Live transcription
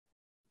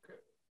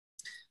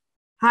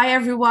Hi,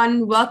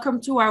 everyone. Welcome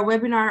to our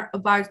webinar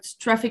about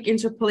traffic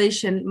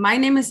interpolation. My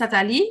name is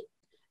Nathalie,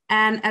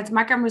 and at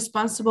MAC, I'm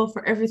responsible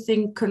for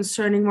everything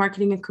concerning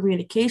marketing and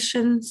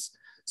communications.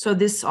 So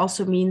this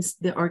also means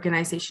the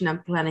organization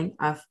and planning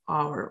of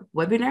our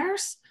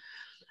webinars.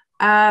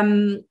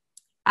 I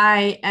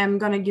am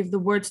going to give the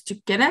words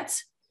to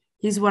Kenneth.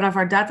 He's one of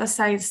our data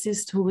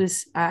scientists who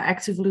is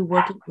actively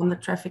working on the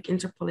traffic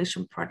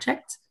interpolation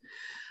project.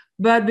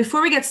 But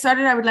before we get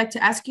started, I would like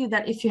to ask you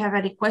that if you have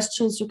any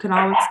questions, you can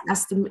always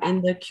ask them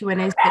in the Q&A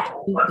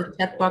section, the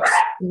chat box.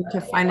 You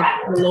can find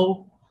it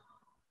below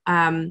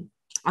on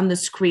the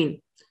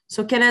screen.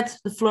 So Kenneth,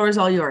 the floor is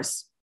all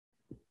yours.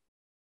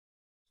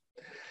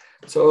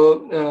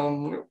 So,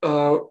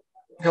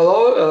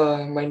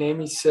 hello, my name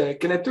is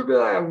Kenneth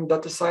Tugel. I'm a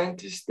data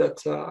scientist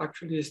that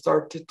actually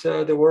started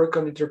the work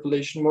on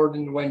interpolation more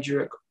than 1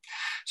 year ago.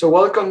 So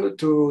welcome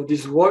to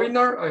this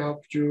webinar. I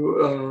hope you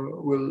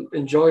will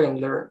enjoy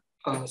and learn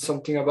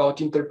something about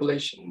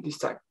interpolation this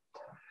time.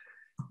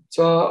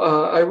 So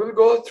I will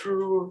go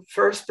through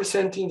first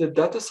presenting the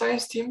data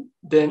science team,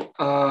 then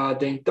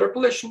the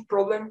interpolation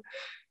problem,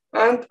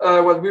 and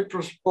what we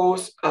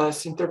propose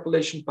as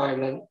interpolation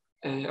pipeline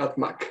at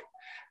MAC.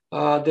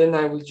 Then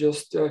I will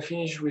just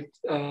finish with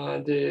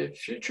the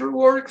future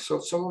work.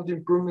 So some of the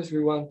improvements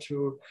we want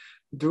to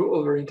do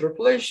over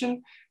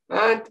interpolation.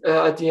 And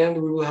at the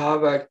end, we will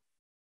have a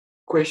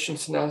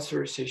questions and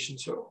answer session.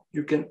 So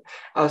you can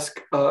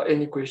ask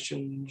any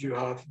question you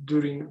have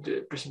during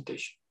the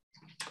presentation.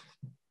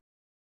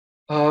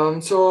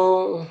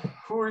 So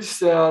who is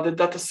the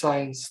data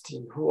science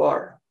team? Who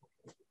are?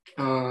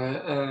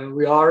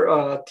 We are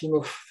a team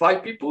of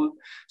 5 people.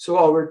 So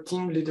our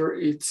team leader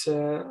is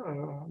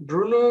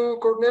Bruno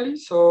Corneli.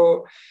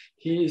 So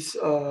he is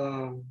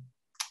a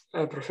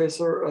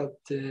professor at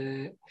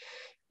the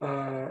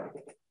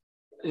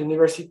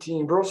university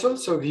in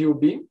Brussels, so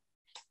VUB.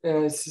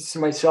 This is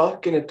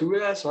myself, Kenneth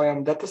Tugel. So I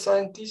am data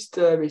scientist,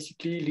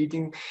 basically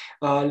leading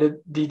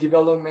the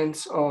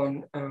developments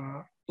on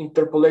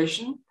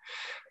interpolation.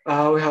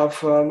 We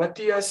have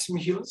Matthias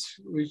Michels,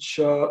 which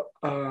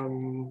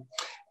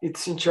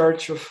it's in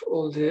charge of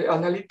all the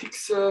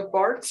analytics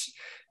parts.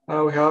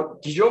 We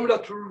have Guillaume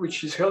Latour,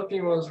 which is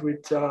helping us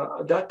with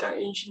data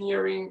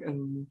engineering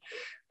and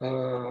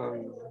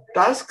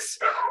tasks.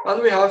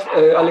 And we have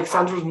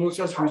Alexandros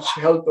Mousas, which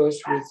help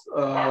us with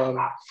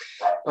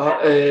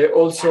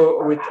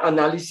also with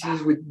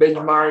analysis, with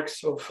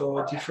benchmarks of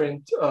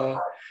different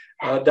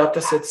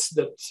data sets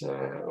that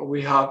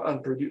we have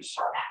and produce.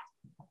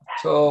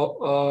 So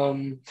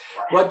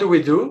what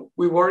do?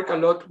 We work a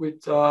lot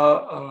with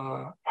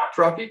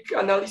traffic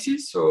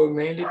analysis, so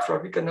mainly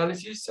traffic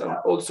analysis and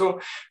also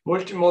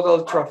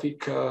multimodal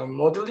traffic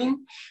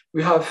modeling.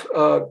 We have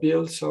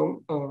built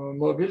some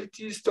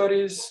mobility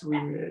studies. We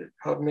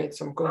have made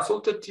some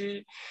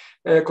consultancy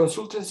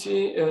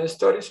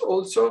studies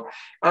also.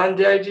 And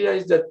the idea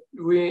is that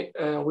we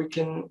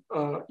can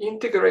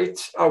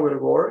integrate our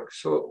work,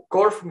 so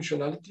core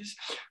functionalities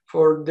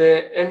for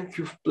the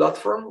MQ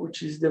platform,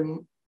 which is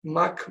the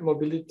MAC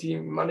mobility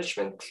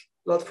management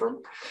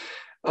platform.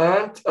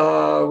 And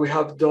we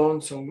have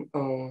done some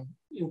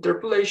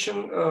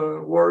interpolation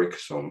work,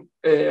 some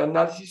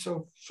analysis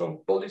of some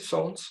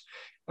polyzones,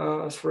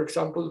 as for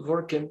example,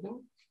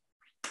 Vorkempen.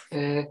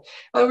 And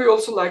we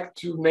also like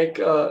to make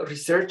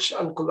research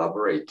and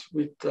collaborate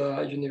with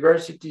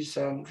universities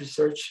and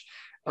research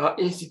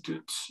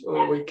institutes.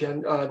 We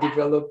can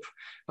develop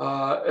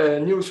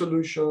new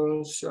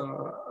solutions,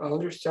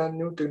 understand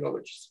new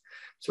technologies.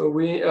 So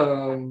we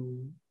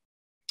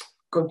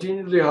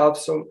continually have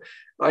some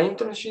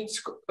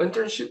internships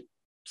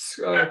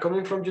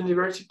coming from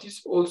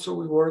universities. Also,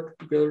 we work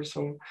together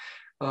some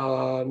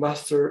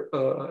master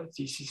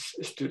thesis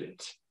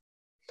students.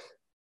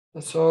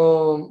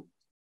 So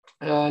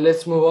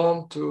let's move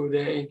on to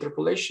the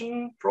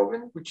interpolation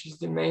problem, which is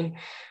the main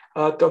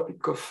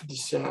topic of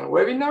this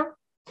webinar.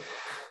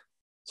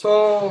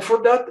 So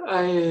for that,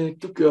 I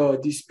took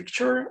this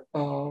picture.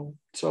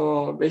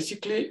 So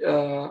basically,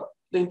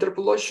 the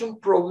interpolation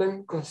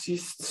problem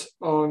consists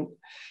on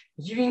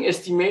giving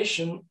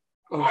estimation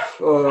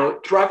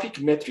of traffic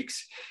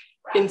metrics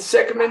in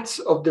segments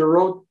of the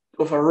road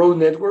of a road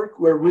network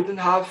where we don't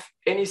have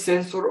any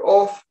sensor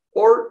of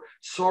or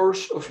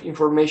source of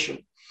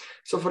information.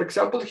 So for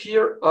example,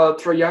 here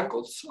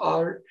triangles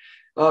are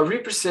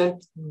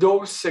represent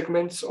those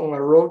segments on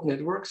a road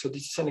network. So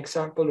this is an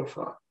example of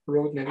a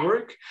road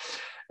network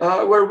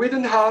where we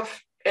don't have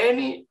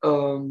any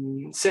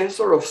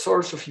sensor of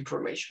source of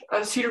information.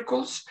 And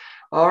circles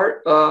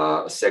are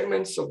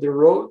segments of the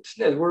road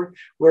network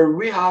where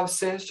we have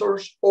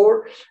sensors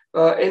or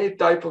any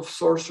type of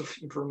source of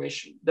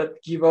information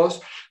that give us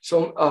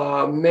some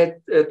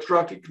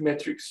traffic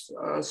metrics,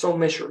 some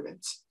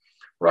measurements,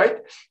 right?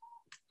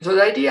 So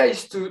the idea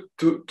is to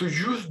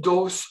use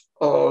those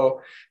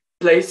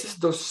places,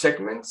 those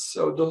segments,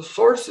 so those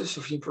sources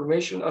of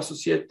information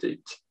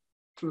associated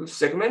to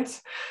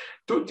segments,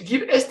 to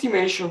give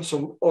estimations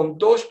on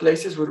those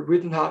places where we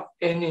don't have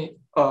any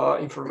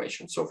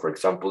information. So for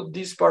example,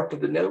 this part of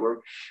the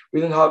network, we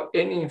don't have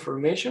any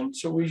information.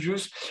 So we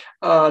use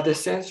the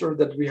sensor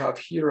that we have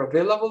here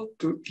available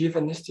to give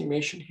an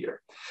estimation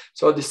here.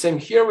 So the same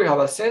here, we have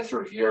a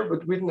sensor here,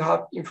 but we don't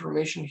have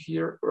information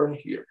here or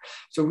here.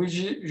 So we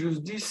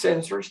use these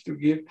sensors to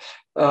give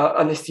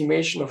an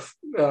estimation of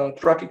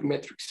traffic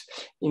metrics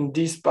in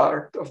this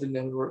part of the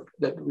network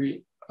that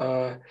we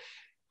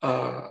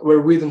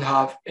where we don't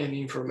have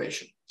any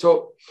information.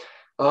 So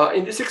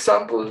in this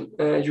example,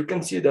 you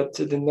can see that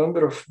the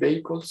number of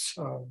vehicles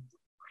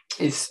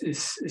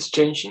is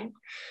changing.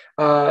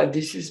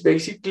 This is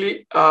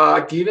basically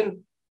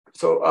given,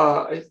 so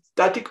a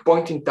static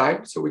point in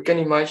time. So we can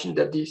imagine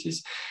that this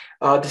is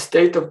the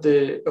state of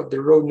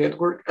the road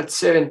network at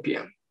 7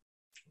 p.m.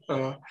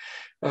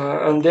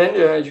 And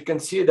then you can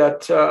see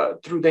that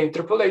through the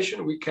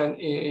interpolation, we can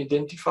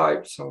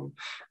identify some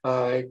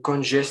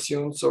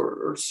congestions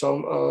or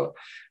some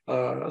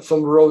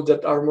roads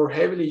that are more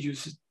heavily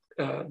used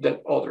than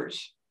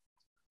others.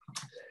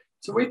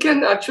 So we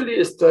can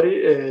actually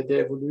study the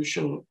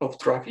evolution of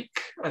traffic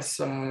as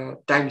a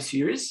time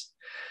series.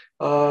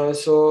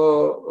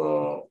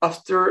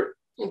 After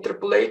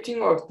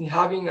interpolating or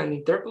having an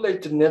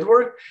interpolated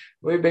network,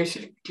 we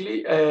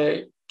basically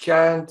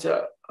can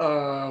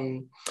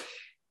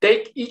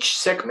take each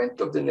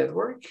segment of the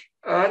network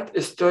and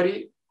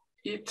study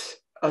it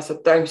as a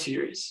time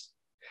series.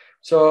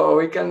 So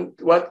we can,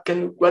 what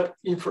kind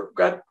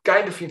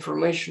of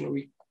information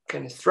we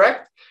can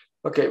extract?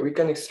 Okay, we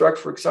can extract,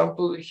 for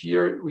example,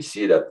 here we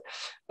see that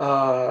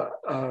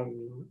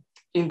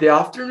in the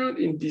afternoon,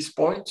 in this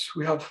point,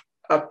 we have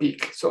a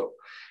peak. So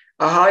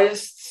a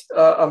highest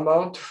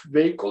amount of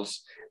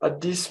vehicles at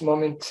this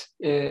moment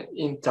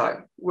in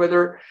time,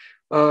 whether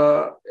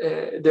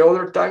the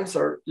other times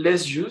are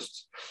less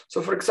used.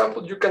 So for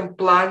example, you can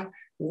plan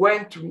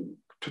when to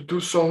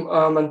do some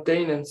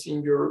maintenance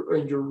in your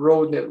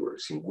road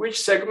networks, in which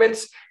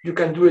segments you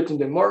can do it in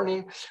the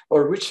morning,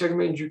 or which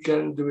segment you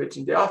can do it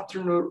in the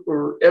afternoon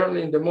or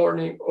early in the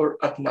morning or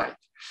at night.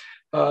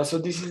 So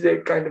this is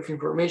the kind of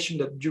information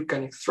that you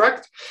can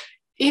extract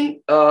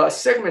in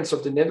segments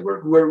of the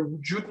network where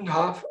you don't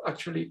have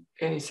actually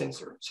any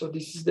sensor. So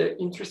this is the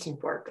interesting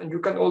part. And you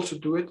can also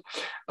do it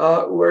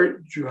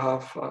where you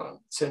have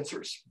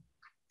sensors.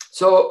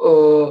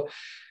 So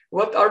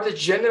what are the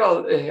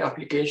general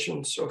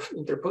applications of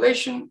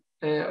interpolation?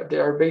 They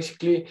are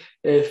basically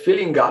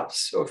filling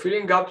gaps. So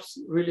filling gaps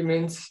really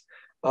means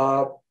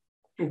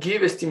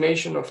give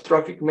estimation of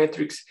traffic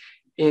metrics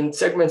in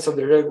segments of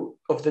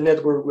the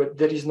network where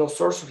there is no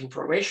source of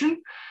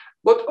information,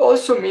 but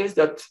also means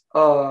that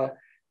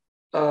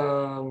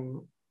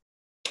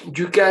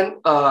you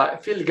can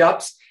fill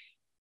gaps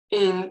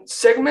in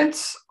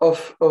segments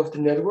of the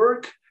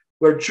network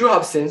where you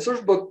have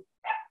sensors, but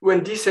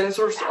when these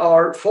sensors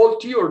are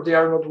faulty or they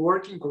are not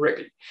working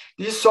correctly.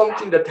 This is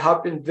something that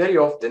happens very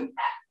often.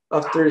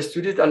 After I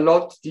studied a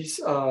lot this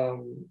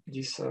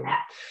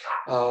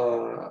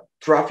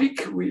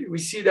traffic, we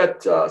see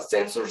that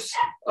sensors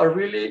are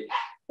really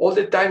all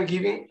the time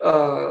giving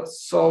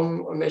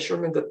some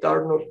measurements that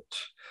are not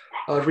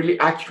really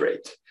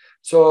accurate.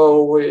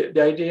 So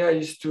the idea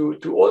is to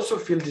also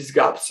fill these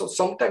gaps. So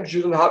sometimes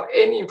you don't have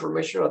any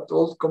information at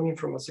all coming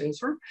from a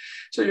sensor.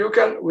 So you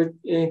can,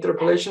 with the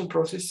interpolation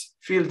process,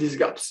 fill these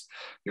gaps.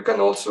 You can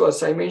also,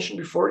 as I mentioned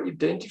before,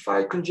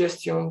 identify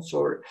congestions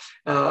or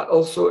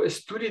also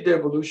study the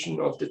evolution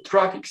of the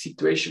traffic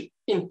situation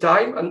in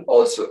time and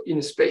also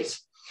in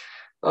space.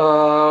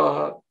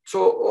 So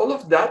all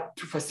of that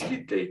to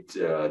facilitate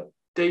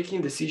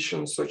taking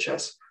decisions such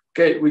as,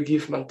 okay, we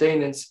give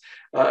maintenance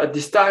at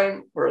this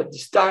time or at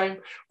this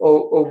time,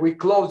 or we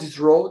close this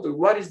road.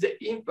 What is the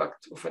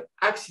impact of an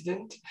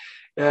accident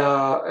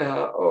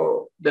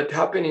or that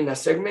happened in a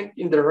segment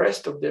in the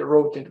rest of the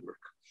road network?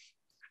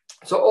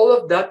 So all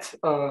of that,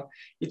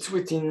 it's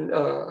within,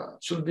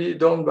 should be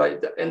done by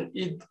an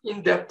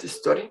in-depth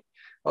study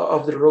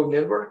of the road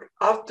network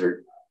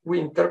after we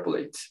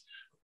interpolate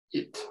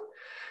it.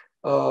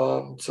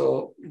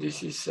 So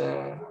this is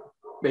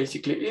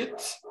basically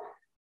it.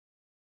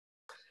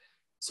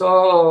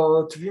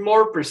 So to be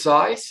more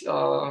precise,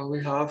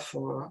 we have,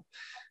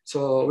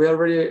 so we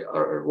already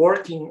are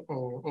working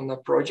on a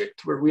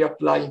project where we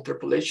apply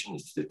interpolation.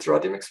 It's the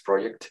Trodimex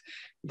project.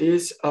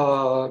 This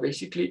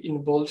basically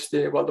involves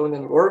the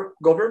Wallonian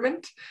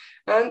government,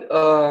 and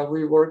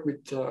we work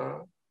with,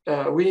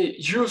 we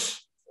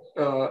use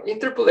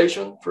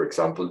interpolation, for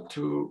example,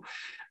 to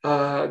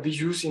be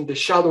used in the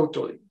shadow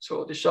tolling.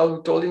 So the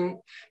shadow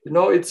tolling, you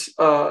know, it's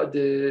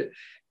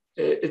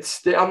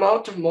the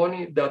amount of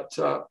money that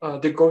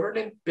the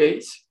government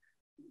pays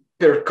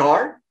per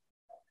car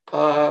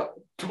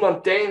to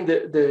maintain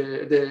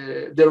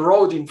the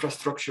road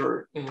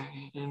infrastructure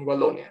in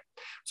Wallonia.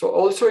 So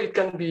also it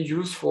can be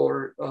used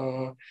for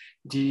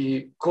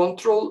the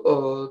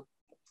control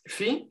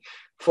fee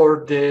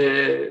for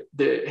the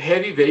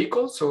heavy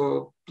vehicles,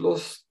 so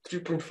plus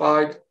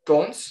 3.5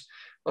 tons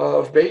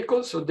of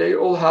vehicles. So they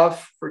all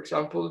have, for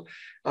example,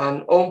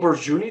 an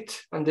onboard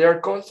unit, and they are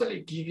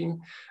constantly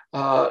giving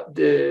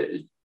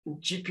the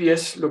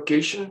GPS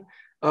location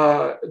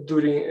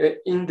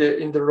in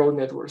the road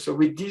network. So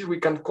with this, we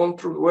can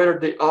control where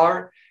they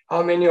are,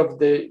 how many of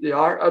they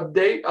are. Are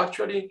they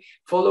actually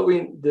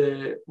following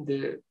the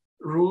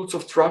rules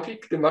of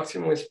traffic, the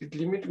maximum speed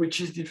limit, which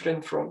is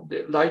different from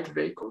the light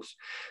vehicles?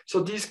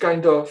 So these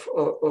kind of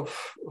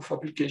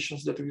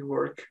applications that we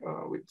work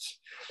with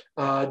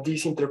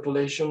this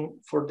interpolation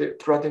for the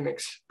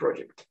Tratimex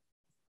project.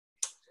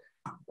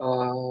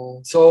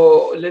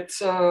 So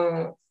let's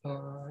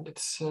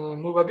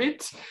move a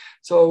bit.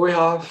 So we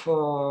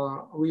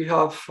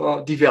have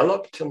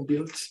developed and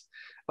built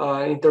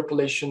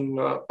interpolation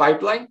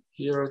pipeline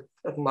here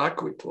at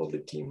MAC with all the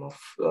team of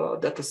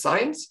data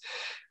science,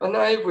 and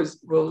I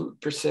will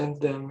present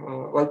them.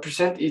 I'll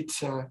present it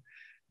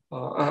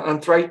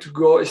and try to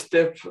go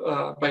step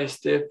by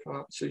step,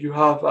 so you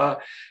have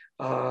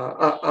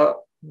a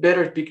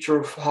better picture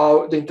of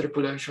how the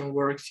interpolation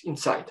works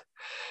inside.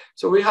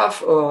 So we have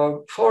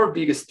 4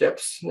 big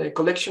steps: the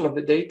collection of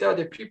the data,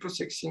 the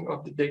pre-processing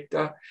of the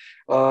data,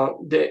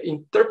 the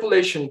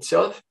interpolation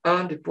itself,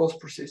 and the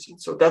post-processing.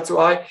 So that's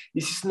why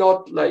this is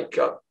not like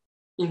an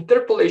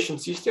interpolation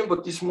system,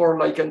 but it's more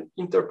like an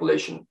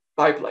interpolation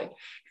pipeline,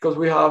 because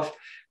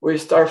we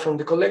start from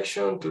the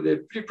collection to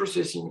the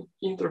pre-processing,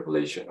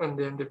 interpolation, and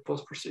then the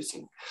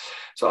post-processing.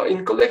 So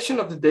in collection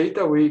of the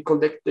data, we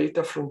collect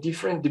data from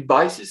different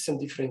devices and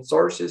different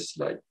sources,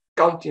 like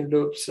counting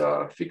loops,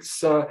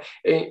 fixed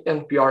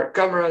NPR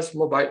cameras,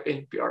 mobile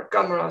NPR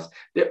cameras,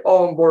 the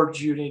onboard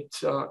unit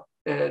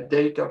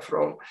data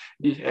from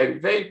these heavy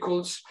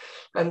vehicles.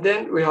 And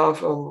then we have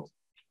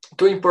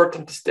 2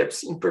 important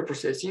steps in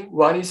pre-processing.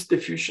 One is the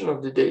fusion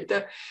of the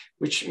data,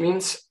 which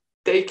means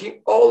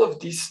taking all of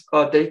this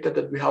data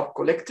that we have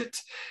collected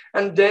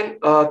and then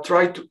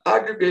try to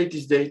aggregate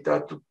this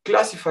data, to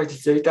classify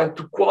this data, and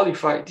to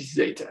qualify this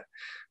data.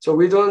 So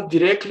we don't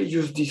directly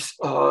use this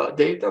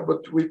data,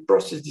 but we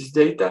process this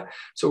data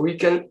so we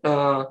can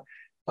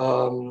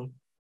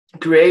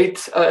create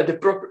the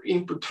proper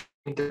input for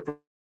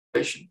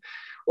interpolation.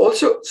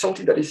 Also,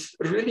 something that is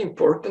really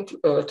important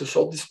to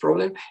solve this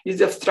problem is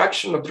the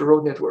abstraction of the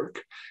road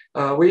network.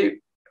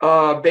 We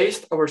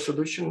based our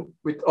solution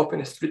with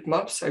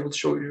OpenStreetMaps. I will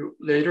show you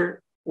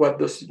later what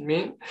does it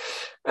mean.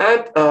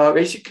 And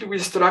basically, we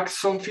extract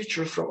some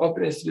features from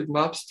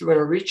OpenStreetMaps to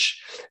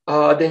enrich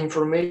the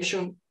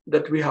information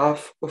that we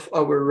have of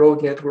our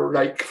road network,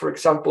 like, for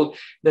example,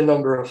 the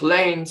number of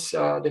lanes,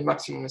 the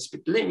maximum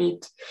speed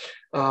limit,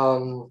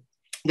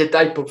 the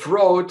type of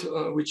road,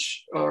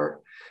 which are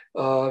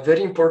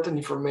very important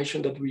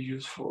information that we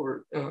use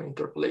for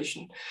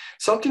interpolation.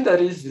 Something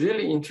that is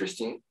really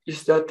interesting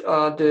is that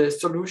the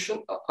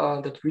solution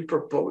that we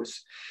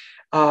propose,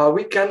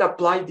 we can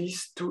apply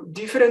this to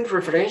different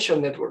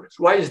referential networks.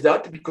 Why is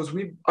that? Because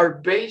we are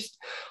based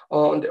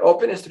on the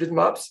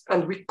OpenStreetMaps,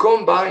 and we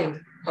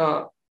combine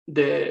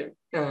the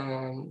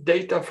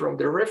data from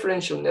the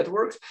referential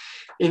networks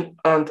and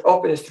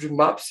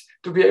OpenStreetMaps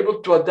to be able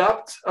to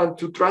adapt and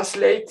to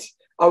translate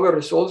our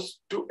results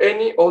to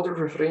any other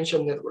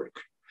referential network.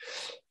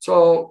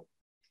 So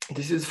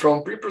this is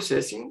from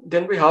pre-processing.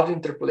 Then we have the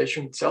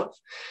interpolation itself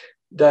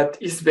that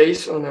is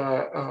based on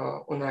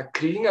a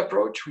kriging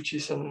approach, which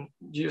is a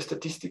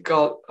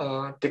geostatistical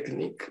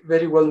technique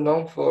very well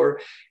known for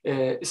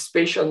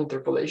spatial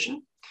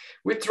interpolation.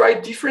 We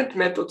tried different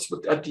methods,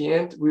 but at the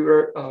end we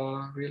were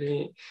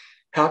really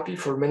happy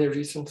for many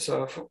reasons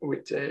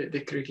with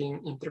the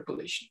kriging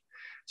interpolation.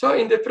 So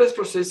in the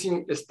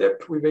post-processing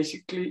step, we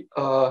basically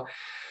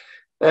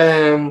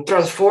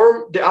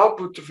transform the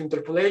output of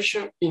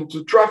interpolation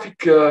into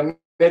traffic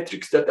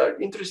metrics that are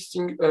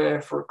interesting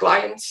for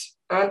clients.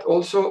 And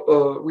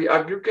also we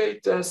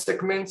aggregate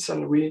segments,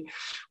 and we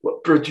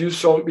produce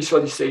some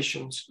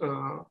visualizations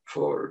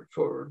for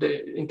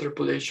the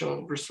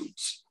interpolation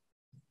results.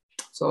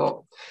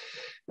 So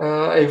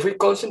if we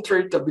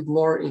concentrate a bit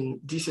more in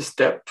this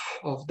step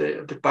of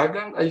the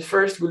pipeline, I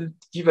first will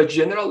give a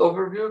general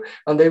overview,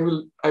 and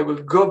I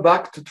will go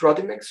back to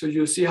Tratimex, so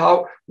you see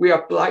how we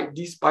apply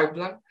this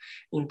pipeline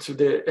into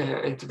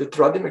the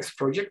Tratimex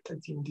project. I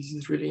think this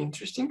is really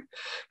interesting.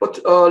 But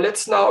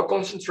let's now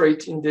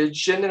concentrate in the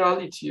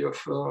generality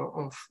of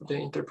the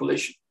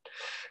interpolation.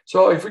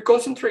 So if we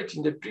concentrate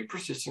in the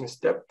pre-processing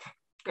step,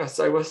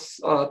 as I was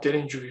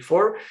telling you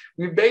before,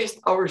 we based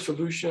our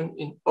solution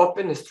in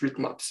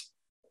OpenStreetMaps.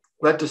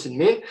 What does it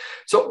mean?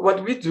 So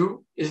what we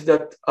do is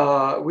that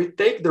we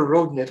take the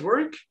road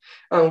network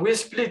and we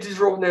split this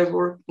road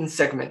network in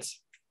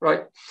segments,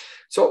 right?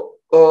 So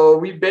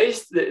we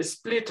base the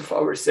split of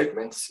our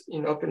segments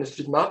in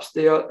OpenStreetMaps.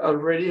 They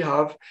already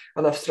have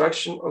an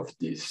abstraction of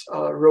this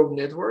road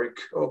network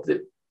of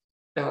the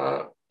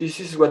this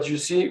is what you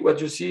see.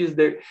 What you see is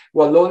the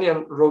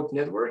Wallonian road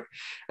network.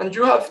 And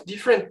you have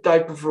different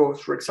type of roads.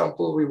 For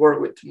example, we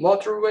work with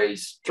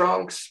motorways,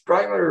 trunks,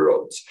 primary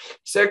roads,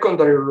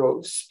 secondary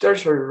roads,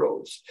 tertiary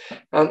roads.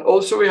 And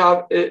also we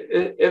have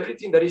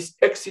everything that is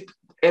exit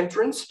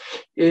entrance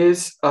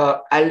is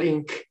a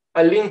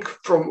link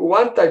from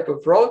one type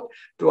of road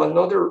to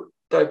another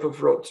type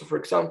of roads. So for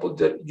example,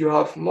 that you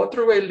have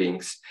motorway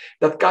links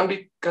that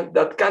can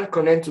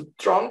connect to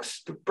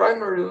trunks, to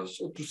primary roads,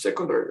 or to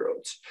secondary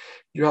roads.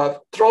 You have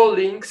troll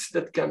links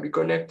that can be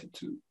connected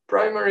to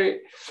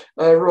primary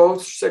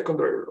roads,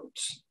 secondary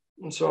roads,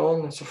 and so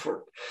on and so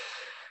forth.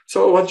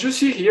 So what you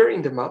see here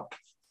in the map,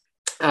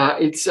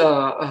 it's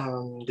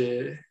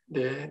the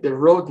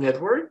road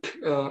network,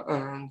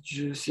 and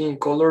you see in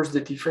colors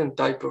the different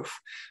type of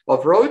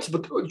roads,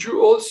 but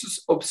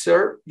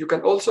you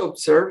can also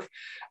observe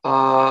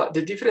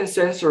the different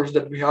sensors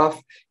that we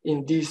have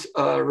in this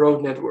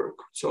road network.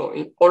 So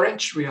in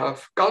orange, we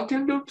have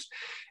counting loops.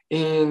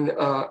 In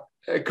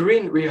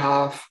green, we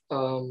have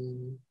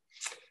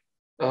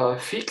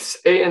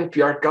fixed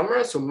ANPR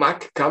cameras, so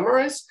MAC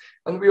cameras.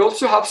 And we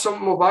also have some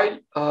mobile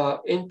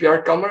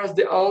NPR cameras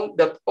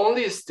that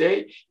only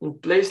stay in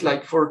place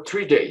like for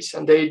 3 days,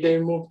 and they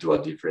move to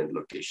a different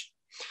location.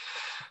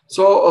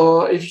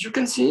 So if you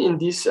can see in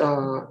this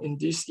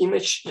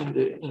image in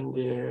the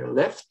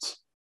left,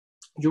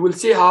 you will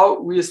see how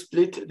we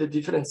split the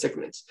different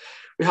segments.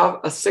 We have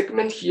a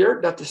segment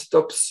here that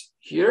stops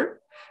here,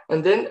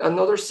 and then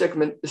another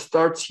segment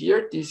starts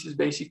here. This is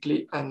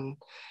basically an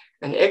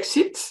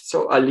exit,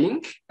 so a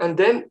link, and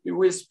then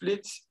we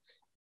split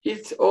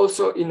it's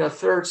also in a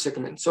third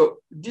segment.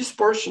 So this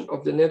portion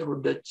of the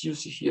network that you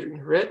see here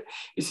in red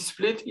is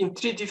split in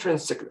 3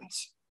 different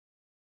segments.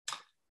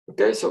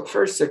 Okay, so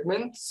first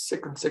segment,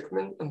 second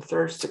segment, and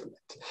third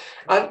segment.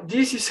 And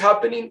this is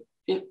happening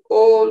in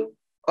all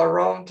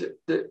around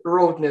the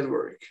road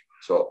network.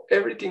 So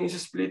everything is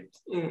split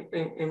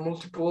in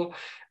multiple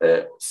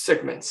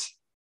segments.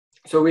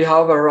 So we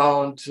have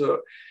around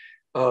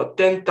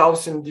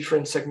 10,000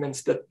 different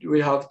segments that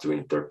we have to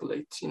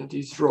interpolate in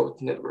this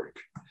road network.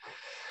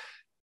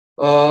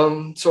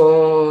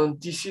 So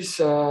this is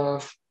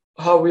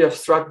how we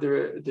abstract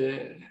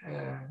the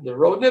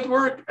road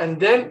network, and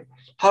then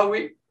how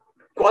we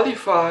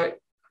qualify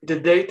the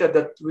data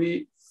that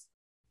we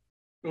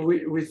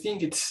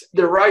think it's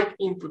the right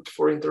input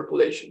for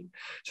interpolation.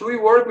 So we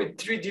work with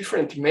 3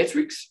 different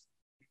metrics.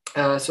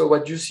 So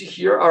what you see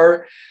here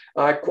are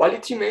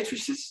quality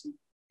matrices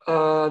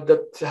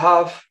that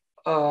have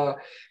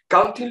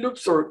counting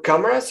loops or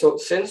cameras, so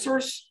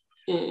sensors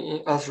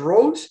as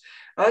rows,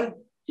 and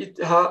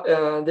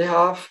they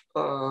have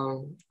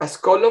as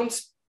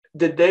columns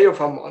the day of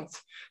a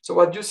month. So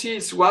what you see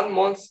is 1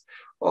 month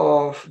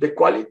of the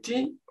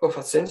quality of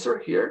a sensor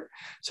here.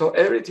 So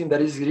everything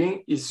that is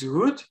green is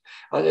good,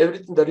 and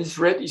everything that is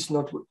red is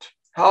not good.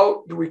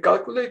 How do we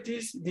calculate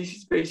this? This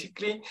is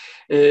basically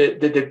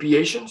the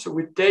deviation. So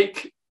we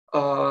take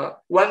 1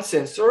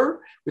 sensor,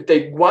 we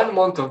take 1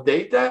 month of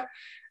data,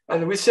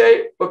 and we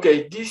say,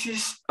 okay, this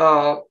is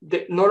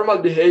the normal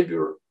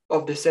behavior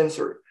of the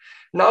sensor.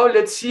 Now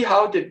let's see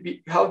how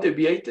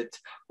deviated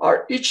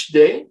are each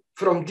day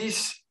from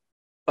this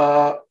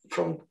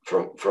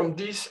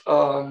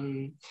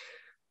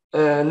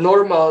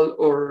normal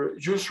or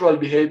usual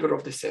behavior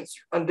of the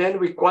sensor. And then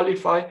we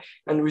qualify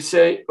and we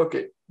say,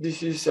 okay,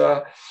 this is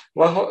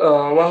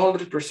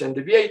 100%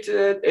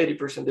 deviated,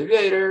 80%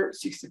 deviated,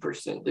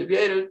 60%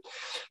 deviated.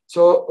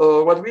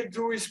 So what we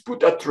do is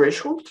put a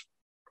threshold.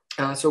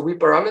 So we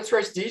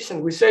parameterize this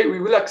and we say we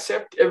will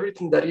accept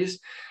everything that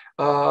is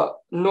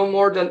no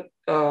more than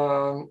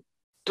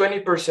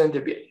 20%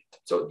 deviated.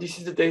 So this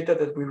is the data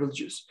that we will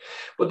use.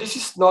 But this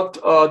is not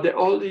the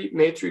only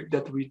metric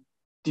that we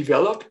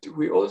developed.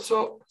 We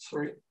also,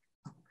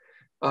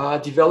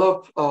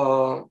 develop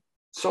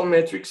some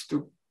metrics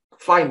to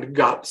find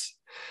gaps.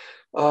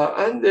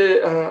 And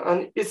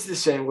it's the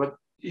same. What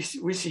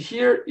we see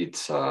here,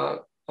 it's a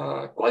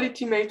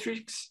quality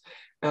matrix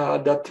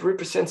that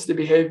represents the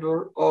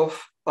behavior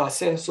of a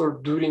sensor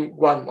during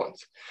 1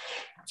 month.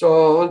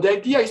 So the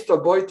idea is to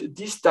avoid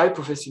this type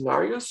of a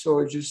scenario.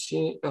 So you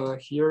see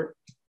here,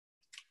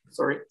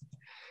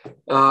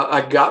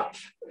 a gap,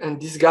 and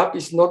this gap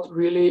is not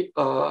really,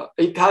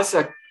 it has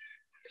a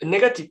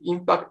negative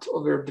impact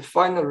over the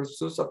final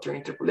results after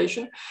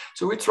interpolation.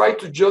 So we try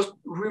to just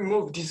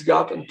remove this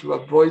gap and to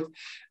avoid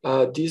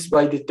this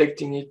by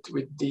detecting it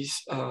with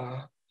this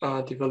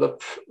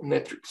developed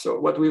metric. So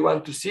what we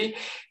want to see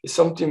is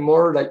something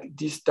more like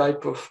this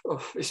type of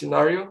a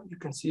scenario. You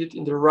can see it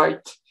in the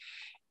right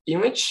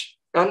image,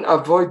 and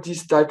avoid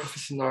this type of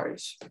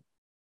scenarios.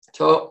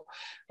 So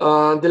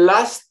the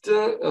last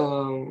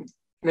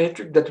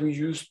metric that we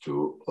use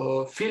to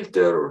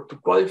filter or to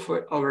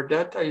qualify our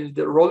data is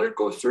the roller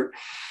coaster.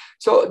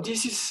 So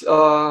this is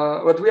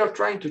what we are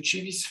trying to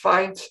achieve is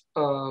find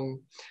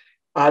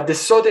the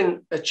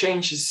sudden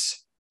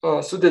changes,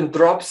 sudden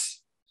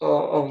drops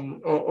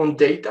on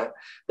data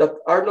that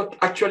are not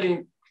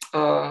actually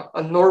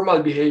a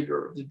normal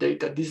behavior of the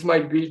data. This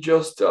might be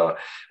just a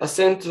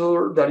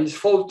sensor that is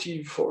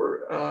faulty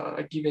for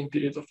a given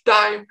period of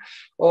time,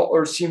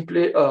 or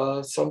simply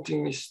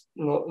something is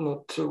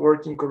not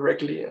working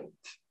correctly. And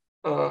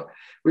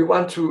we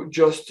want to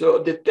just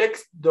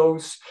detect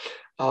those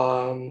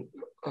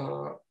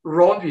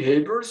wrong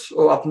behaviors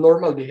or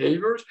abnormal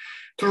behaviors,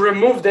 to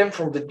remove them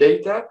from the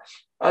data,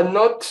 and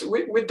not,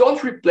 we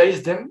don't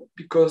replace them,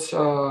 because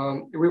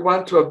we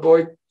want to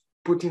avoid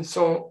putting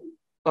some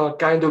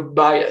kind of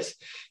bias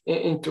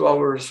into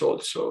our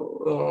results.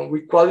 So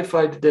we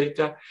qualify the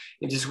data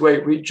in this way.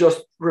 We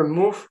just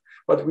remove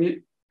what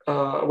we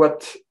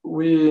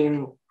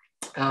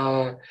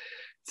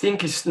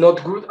think is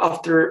not good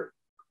after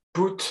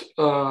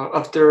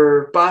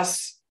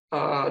pass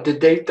the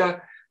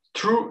data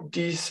through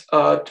these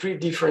three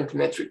different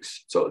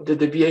metrics. So the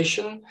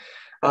deviation,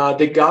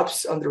 the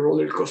gaps, and the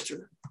roller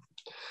coaster.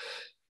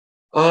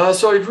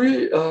 So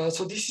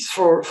this is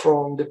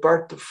from the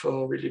part of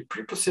really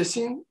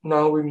pre-processing.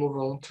 Now we move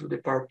on to the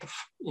part of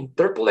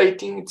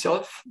interpolating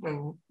itself,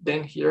 and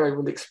then here I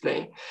will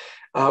explain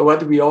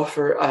what we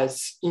offer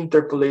as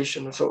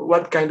interpolation. So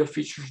what kind of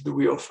features do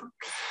we offer?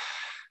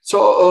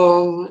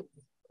 So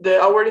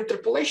our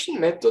interpolation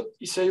method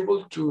is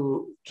able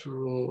to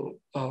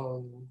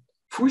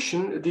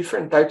fusion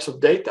different types of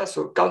data,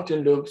 so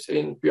counting loops,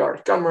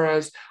 NPR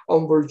cameras,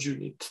 onboard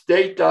unit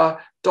data,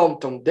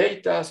 TomTom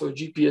data, so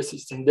GPS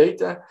system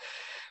data.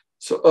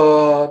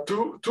 So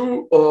to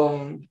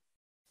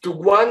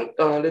one,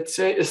 let's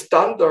say, a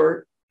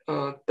standard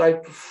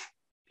type of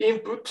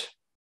input.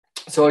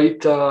 So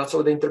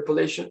so the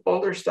interpolation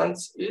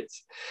understands it,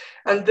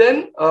 and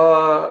then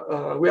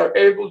we are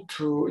able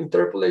to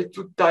interpolate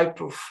two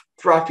types of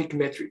traffic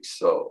metrics.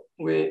 So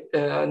we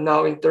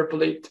now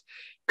interpolate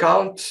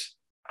count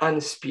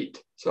and speed.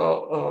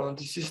 So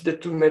this is the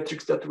two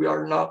metrics that we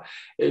are now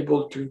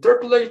able to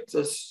interpolate.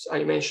 As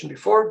I mentioned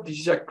before, this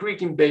is a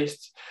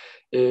kriging-based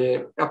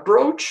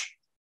approach.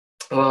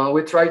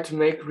 We try to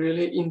make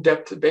really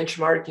in-depth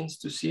benchmarkings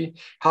to see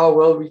how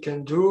well we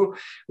can do,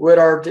 what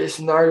are the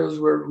scenarios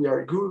where we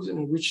are good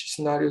and which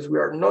scenarios we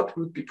are not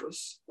good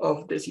because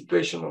of the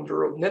situation on the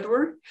road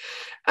network.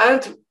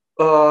 And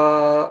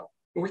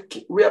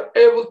we are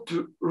able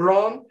to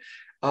run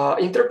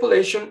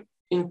interpolation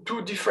in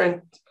two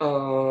different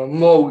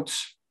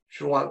modes, if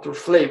you want, or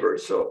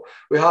flavors. So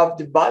we have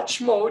the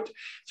batch mode.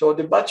 So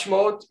the batch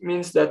mode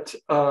means that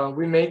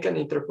we make an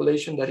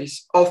interpolation that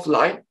is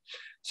offline.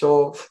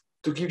 So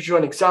to give you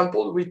an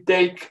example, we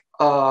take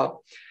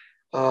all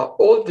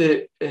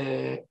the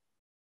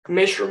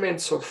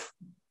measurements of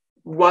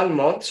 1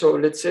 month. So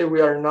let's say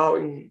we are now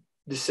in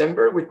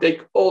December, we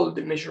take all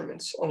the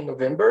measurements on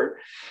November.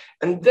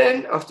 And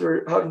then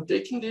after having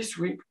taken this,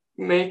 we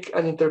make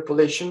an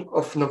interpolation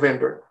of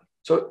November.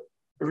 So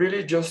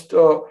really just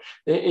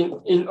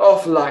in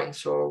offline.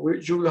 So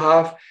you will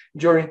have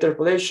your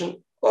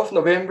interpolation of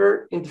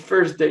November in the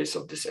first days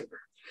of December.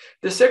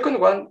 The second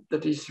one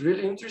that is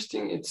really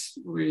interesting,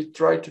 we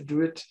try to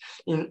do it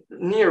in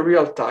near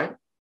real time.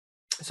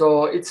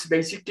 So it's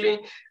basically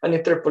an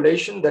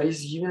interpolation that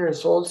is giving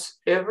results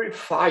every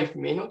 5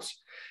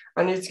 minutes,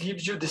 and it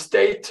gives you the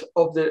state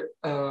of the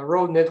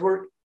road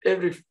network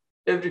every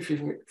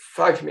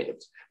 5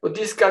 minutes. But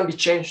this can be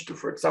changed to,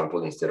 for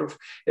example, instead of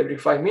every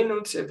 5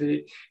 minutes,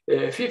 every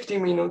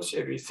 15 minutes,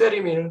 every 30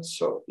 minutes.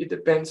 So it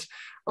depends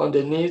on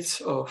the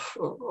needs of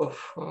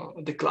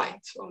the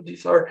client. So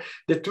these are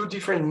the two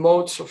different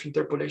modes of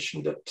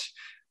interpolation that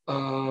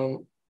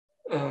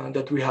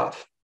we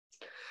have.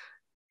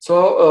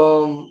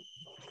 So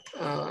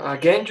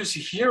again, you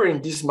see here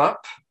in this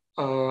map,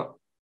 all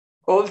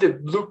the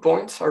blue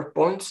points are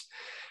points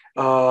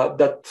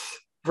that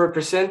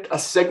represent a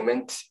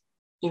segment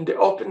in the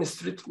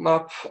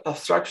OpenStreetMap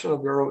abstraction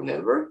of the road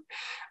network,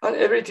 and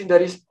everything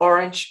that is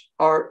orange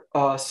are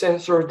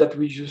sensors that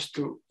we use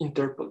to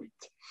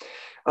interpolate.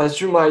 As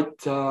you might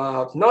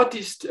have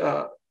noticed,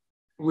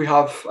 we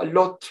have a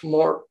lot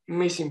more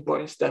missing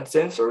points than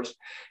sensors,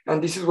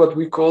 and this is what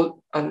we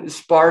call an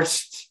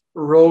sparse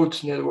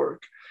road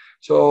network.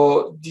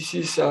 So this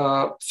is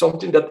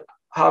something that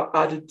have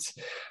added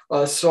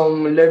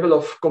some level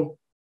of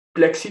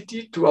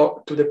complexity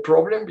to the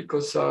problem,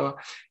 because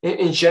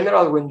in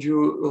general, when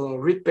you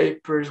read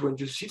papers, when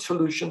you see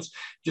solutions,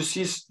 you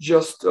see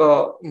just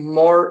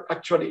more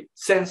actually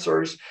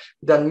sensors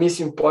than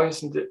missing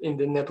points in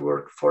the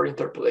network for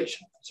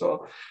interpolation.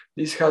 So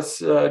this has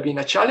been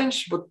a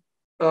challenge, but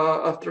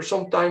after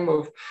some time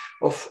of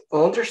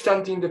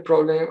understanding the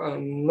problem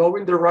and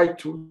knowing the right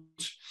tools,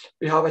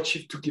 we have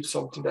achieved to give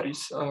something that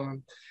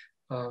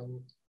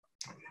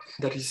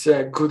is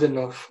good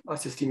enough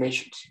as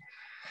estimations.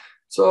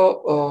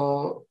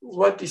 So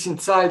what is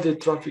inside the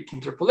traffic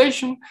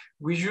interpolation?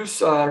 We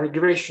use a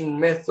regression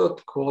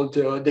method called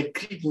the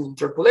kriging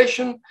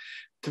interpolation.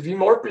 To be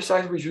more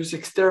precise, we use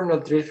external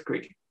drift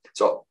kriging.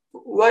 So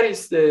what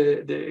is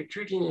the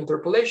kriging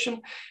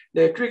interpolation?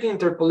 The kriging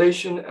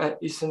interpolation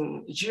is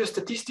a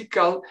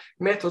geostatistical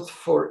method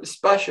for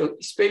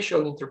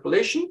spatial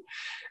interpolation,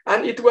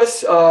 and it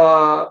was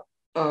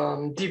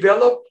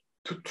developed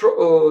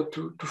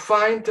to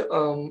find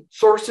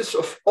sources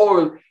of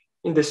oil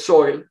in the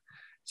soil.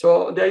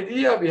 So the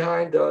idea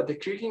behind the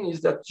kriging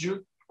is that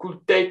you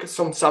could take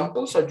some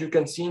samples, as you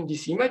can see in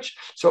this image.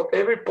 So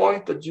every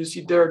point that you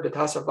see there that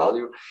has a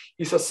value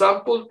is a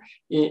sample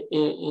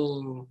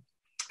in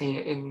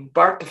in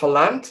part of a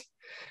land,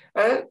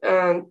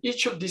 and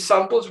each of these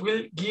samples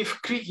will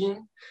give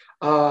kriging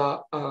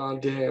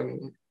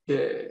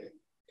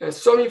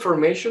some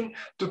information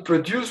to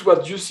produce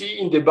what you see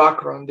in the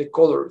background, the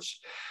colors.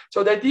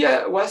 So the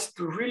idea was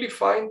to really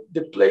find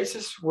the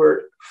places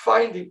where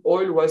finding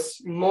oil was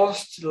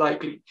most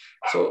likely.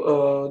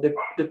 So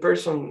the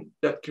person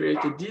that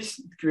created this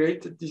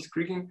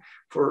kriging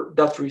for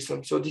that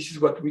reason. So this is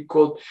what we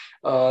call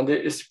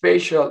the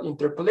spatial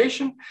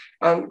interpolation.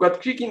 And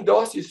what kriging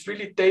does is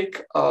really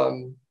take,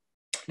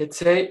 let's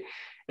say,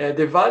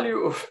 the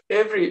value of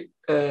every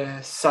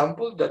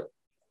sample that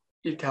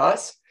it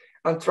has,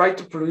 and try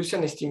to produce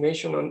an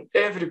estimation on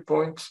every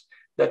point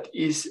that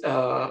is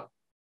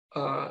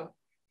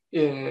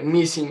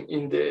missing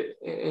in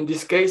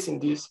this case, in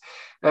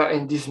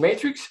this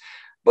matrix.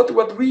 But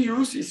what we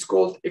use is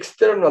called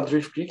external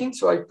drift kriging.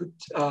 So I put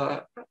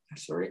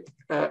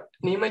an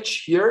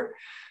image here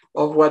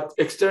of what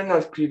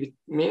external kriging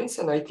means,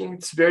 and I think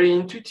it's very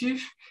intuitive,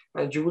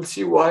 and you will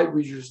see why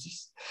we use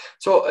this.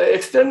 So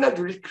external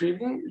drift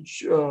kriging,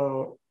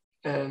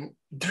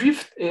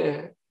 drift.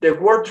 The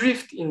word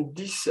drift in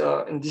this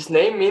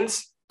name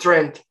means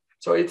trend.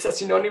 So it's a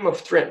synonym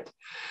of trend.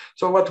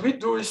 So what we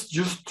do is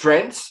use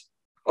trends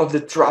of the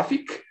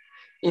traffic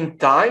in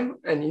time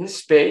and in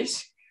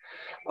space.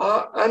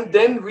 And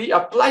then we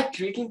apply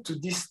kriging to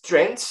these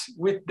trends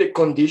with the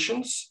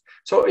conditions.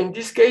 So in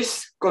this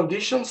case,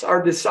 conditions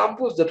are the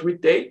samples that we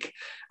take.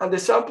 And the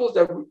samples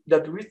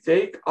that we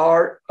take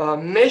are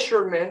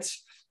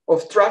measurements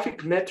of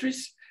traffic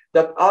metrics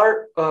that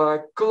are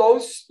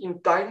close in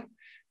time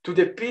to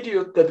the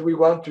period that we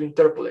want to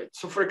interpolate.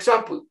 So for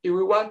example, if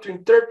we want to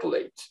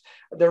interpolate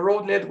the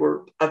road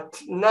network at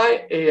 9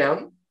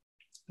 a.m.,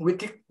 we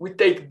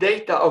take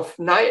data of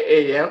 9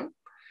 a.m.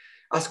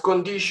 as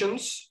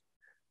conditions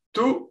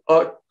to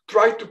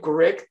try to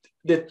correct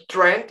the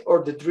trend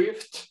or the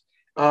drift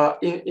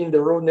in the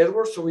road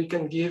network, so we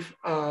can give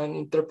an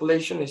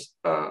interpolation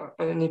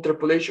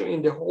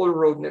in the whole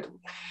road network.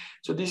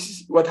 So this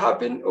is what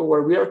happened, or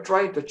what we are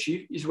trying to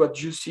achieve is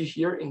what you see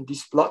here in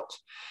this plot.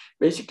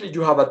 Basically,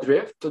 you have a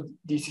drift, so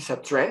this is a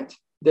trend.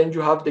 Then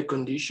you have the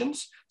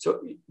conditions. So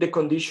the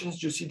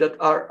conditions you see that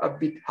are a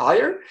bit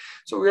higher.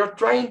 So we are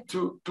trying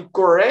to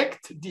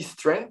correct this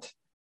trend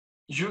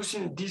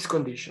using these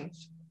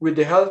conditions with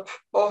the help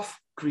of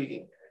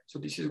kriging. So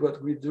this is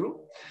what we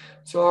do.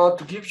 So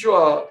to give you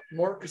a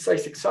more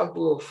precise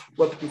example of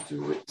what we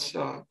do with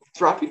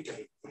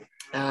traffic,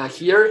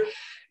 here,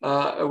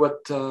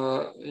 what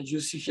you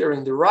see here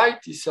in the right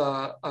is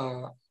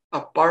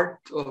a part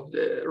of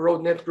the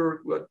road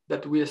network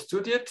that we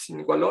studied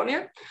in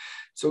Wallonia.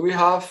 So we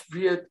have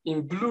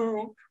in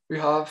blue, we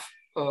have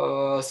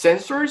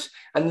sensors,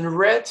 and in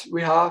red,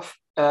 we have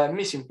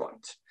missing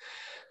points.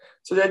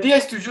 So the idea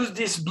is to use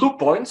these blue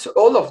points,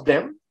 all of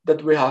them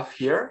that we have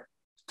here,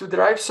 to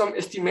derive some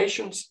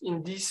estimations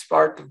in this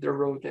part of the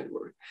road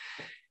network,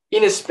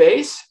 in a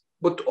space,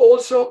 but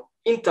also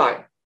in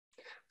time.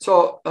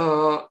 So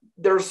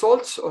the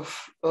results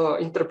of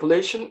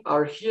interpolation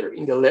are here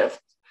in the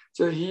left.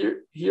 So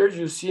here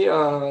you see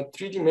a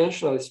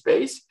three-dimensional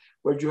space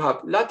where you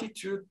have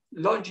latitude,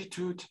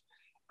 longitude,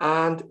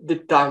 and the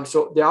time,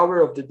 so the hour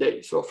of the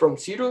day. So from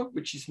 0,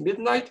 which is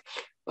midnight,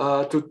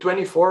 to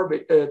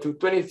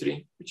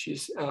 23, which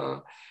is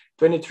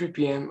 23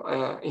 p.m.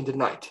 In the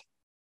night.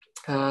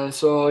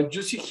 So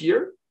you see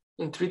here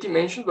in 3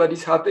 dimensions what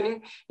is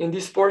happening in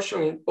this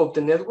portion of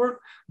the network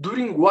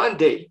during one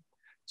day.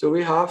 So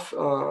we have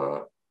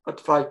at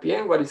 5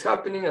 p.m. what is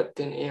happening, at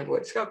 10 a.m.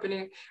 what is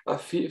happening,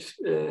 at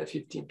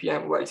 15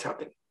 p.m. what is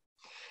happening.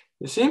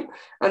 You see?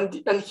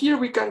 And here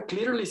we can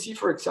clearly see,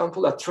 for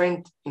example, a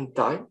trend in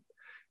time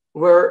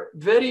where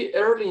very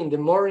early in the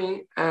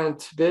morning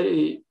and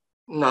very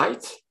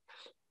night,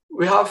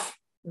 we have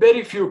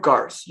very few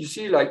cars. You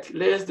see, like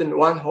less than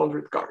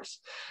 100 cars.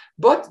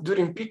 But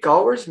during peak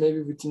hours,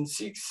 maybe between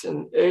 6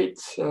 and 8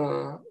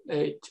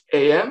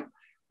 a.m.,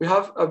 we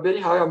have a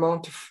very high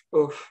amount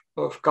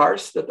of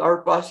cars that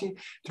are passing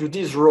through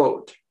this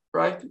road,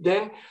 right?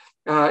 Then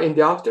in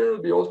the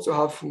afternoon, we also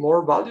have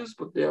more values,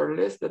 but they are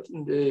less than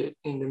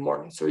in the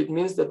morning. So it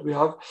means that we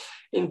have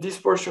in this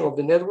portion of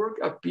the network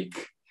a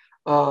peak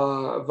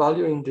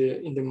value in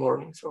the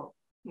morning. So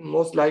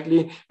most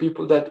likely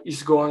people that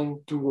is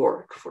going to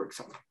work, for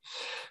example.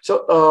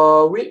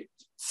 So we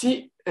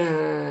see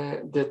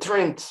the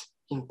trends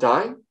in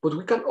time, but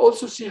we can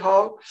also see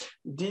how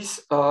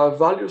these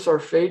values are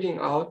fading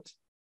out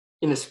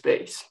in a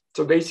space.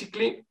 So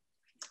basically,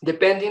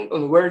 depending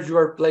on where you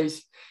are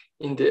placed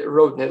in the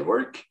road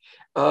network,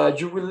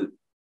 you will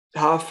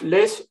have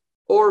less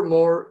or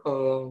more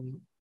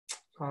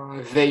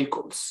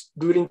vehicles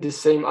during the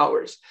same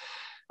hours.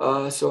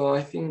 So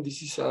I think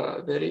this is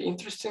a very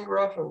interesting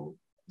graph and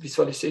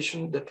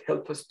visualization that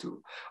help us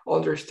to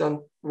understand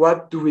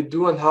what do we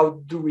do and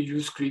how do we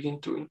use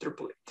kriging to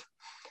interpolate.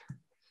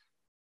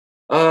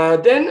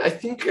 Then I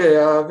think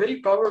a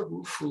very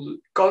powerful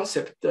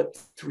concept that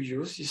we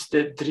use is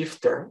the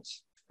drift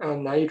terms.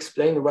 And I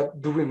explained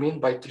what do we mean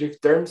by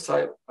drift terms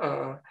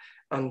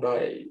and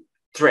by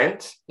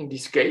trend in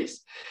this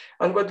case.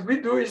 And what we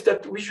do is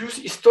that we use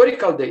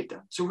historical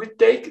data. So we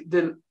take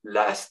the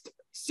last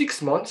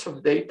 6 months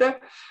of data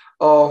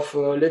of,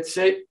 let's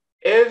say,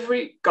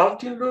 every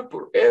counting loop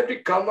or every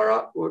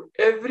camera or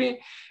every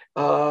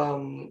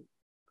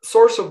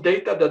source of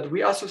data that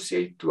we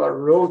associate to a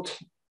road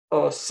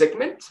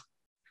segment.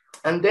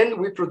 And then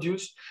we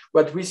produce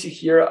what we see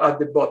here at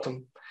the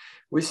bottom.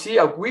 We see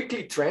a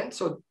weekly trend.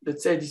 So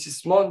let's say this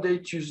is Monday,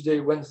 Tuesday,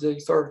 Wednesday,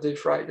 Thursday,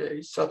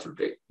 Friday,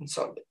 Saturday, and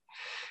Sunday.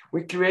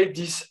 We create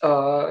this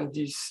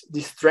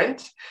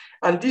trend,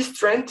 and this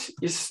trend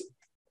is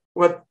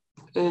what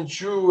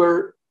you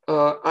were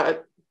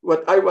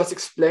what I was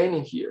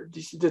explaining here.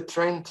 This is the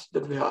trend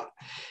that we have,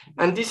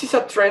 and this is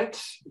a trend.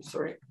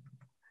 Sorry,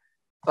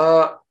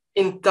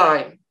 in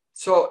time.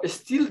 So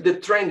still the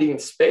trend in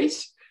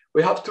space.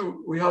 We have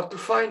to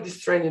find this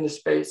trend in the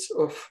space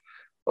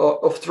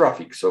of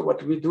traffic. So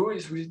what we do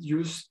is we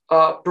use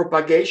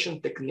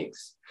propagation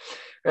techniques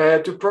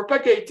to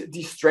propagate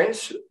these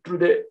trends through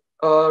the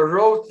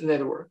road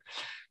network.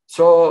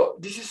 So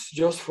this is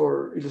just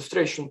for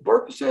illustration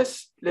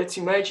purposes. Let's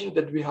imagine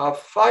that we have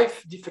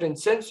 5 different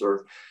sensors,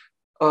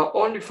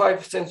 only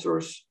 5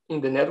 sensors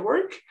in the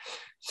network.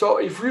 So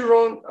if we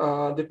run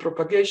the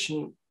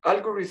propagation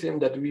algorithm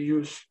that we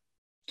use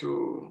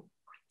to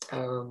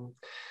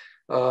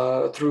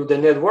through the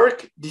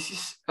network, this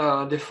is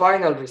the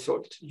final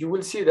result. You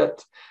will see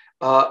that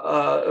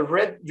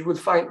you will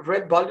find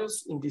red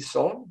values in this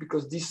zone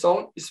because this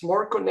zone is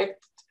more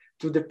connected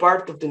to the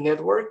part of the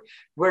network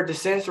where the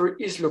sensor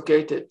is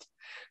located.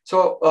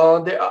 So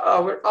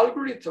our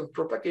algorithm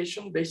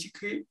propagation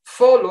basically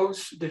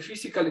follows the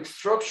physical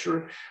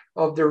structure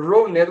of the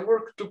road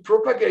network to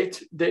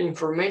propagate the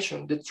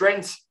information, the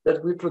trends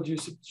that we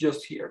produced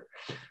just here.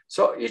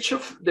 So each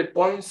of the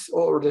points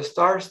or the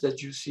stars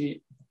that you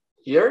see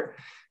here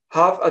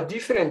have a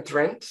different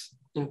trend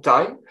in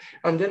time,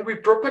 and then we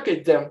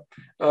propagate them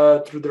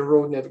through the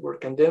road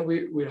network, and then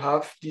we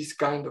have this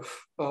kind of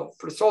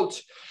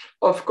results.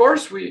 Of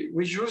course, we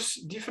use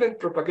different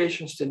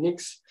propagation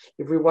techniques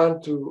if we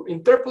want to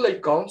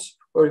interpolate counts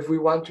or if we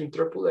want to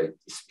interpolate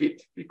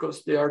speed,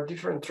 because they are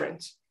different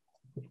trends.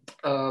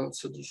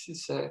 So this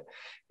is the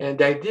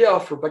idea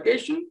of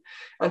propagation.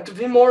 And to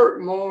be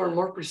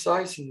more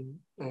precise in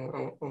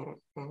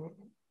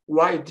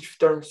why these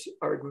terms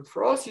are good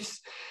for us is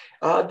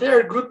they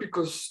are good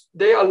because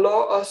they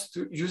allow us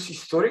to use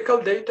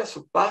historical data,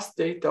 so past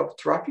data of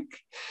traffic,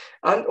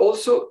 and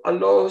also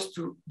allow us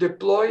to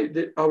deploy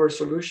our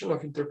solution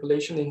of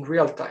interpolation in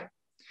real time.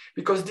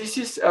 Because this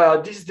is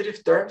these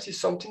drift terms is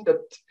something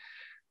that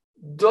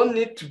don't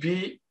need to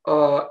be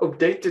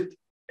updated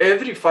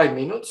every 5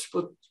 minutes,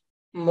 but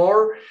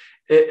more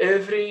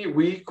every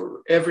week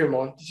or every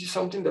month. This is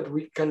something that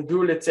we can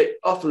do, let's say,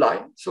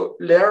 offline. So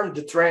learn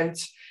the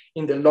trends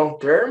in the long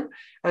term,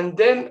 and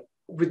then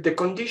with the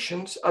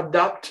conditions,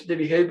 adapt the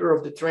behavior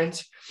of the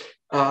trends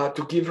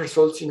to give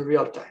results in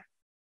real time.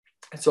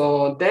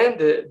 So then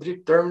the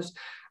drift terms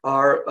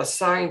are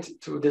assigned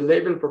to the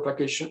label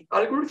propagation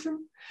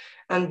algorithm.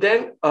 And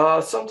then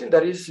something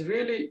that is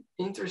really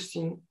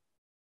interesting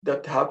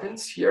that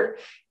happens here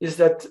is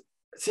that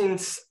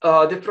since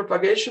the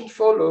propagation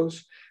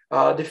follows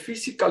the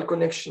physical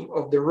connection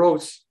of the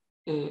roads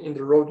in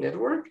the road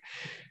network,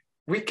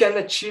 we can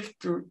achieve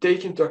to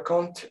take into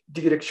account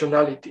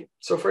directionality.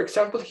 So for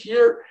example,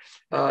 here,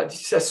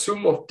 this is a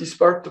zoom of this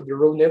part of the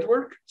road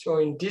network. So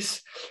in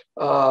this,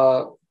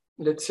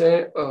 let's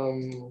say,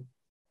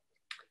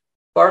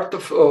 part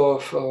of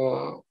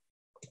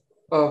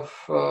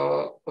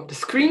the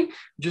screen,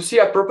 you see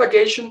a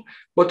propagation,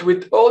 but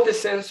with all the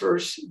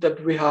sensors that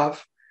we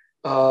have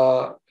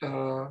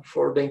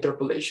for the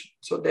interpolation.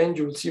 So then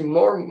you will see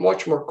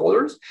much more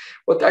colors.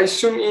 But I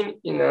zoom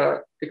in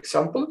an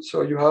example.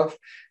 So you have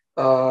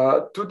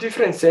 2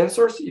 different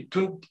sensors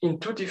in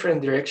two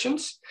different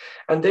directions.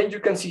 And then you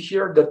can see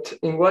here that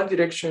in one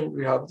direction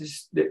we have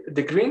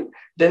the green,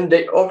 then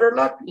they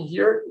overlap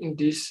here in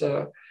this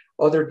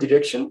other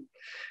direction.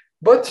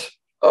 But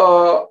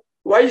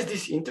why is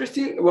this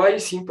interesting? Why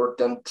is it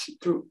important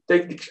to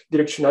take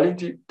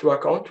directionality into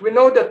account? We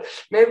know that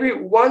maybe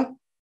one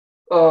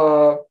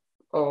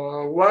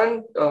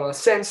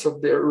sense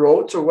of the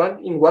road, so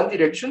in one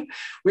direction,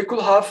 we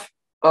could have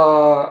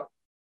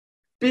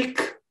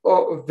peak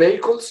of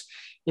vehicles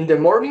in the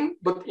morning,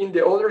 but in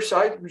the other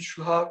side, we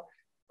should have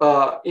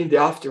in the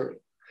afternoon.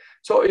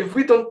 So if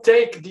we don't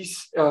take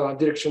this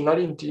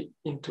directionality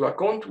into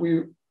account,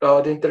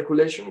 the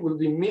interpolation will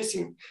be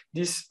missing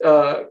these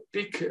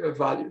peak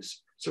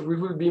values. So we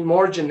will be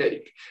more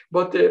generic,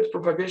 but the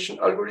propagation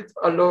algorithm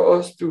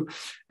allows us to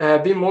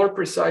be more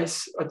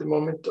precise at the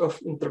moment of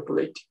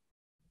interpolating.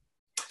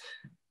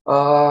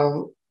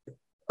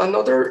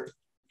 Another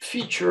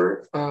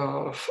feature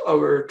of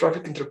our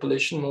traffic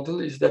interpolation model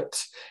is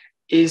that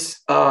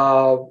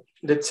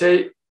let's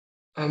say,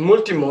 a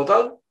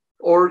multimodal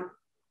or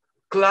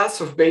class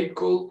of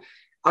vehicle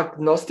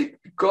agnostic,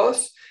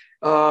 because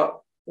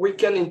we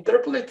can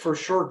interpolate for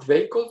short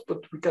vehicles,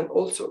 but we can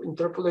also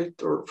interpolate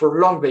for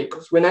long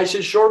vehicles. When I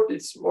say short,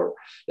 it's more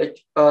like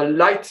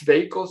light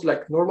vehicles,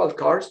 like normal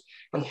cars,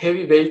 and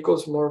heavy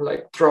vehicles, more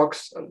like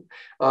trucks and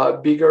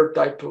bigger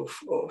type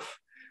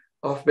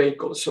of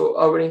vehicles. So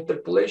our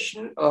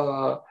interpolation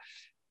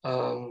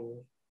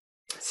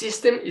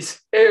system is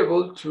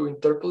able to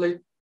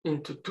interpolate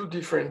into two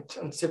different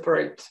and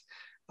separate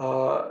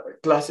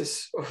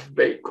classes of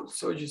vehicles.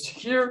 So you see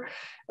here,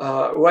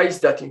 why is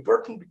that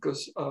important?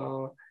 Because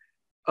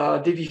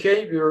the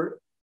behavior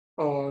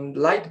on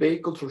light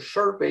vehicles or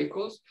short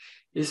vehicles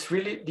is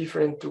really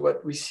different to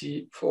what we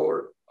see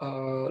for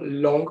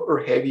long or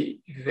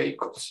heavy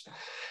vehicles.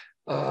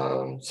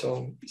 So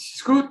this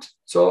is good.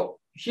 So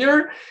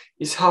here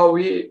is how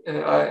we,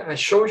 I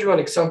showed you an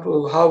example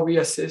of how we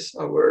assess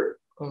our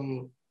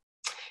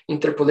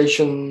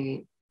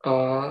interpolation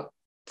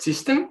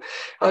system.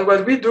 And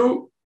what we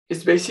do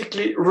is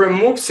basically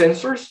remove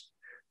sensors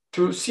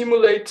to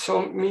simulate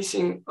some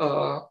missing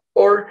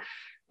or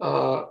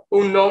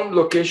unknown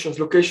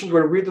locations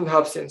where we don't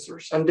have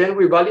sensors. And then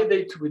we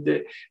validate with the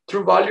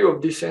true value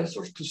of these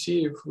sensors to see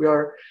if we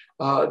are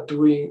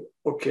doing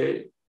okay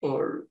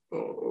or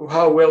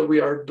how well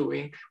we are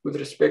doing with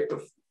respect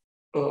of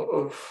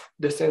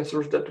the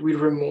sensors that we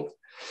remove.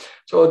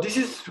 So this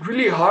is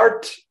really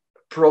hard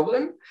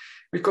problem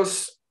because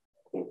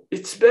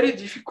it's very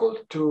difficult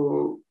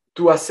to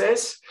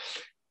assess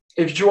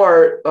if you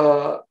are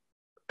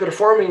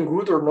performing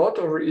good or not,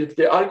 or if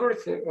the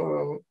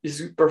algorithm is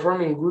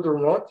performing good or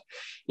not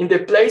in the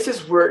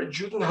places where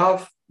you don't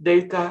have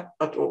data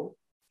at all.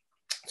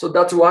 So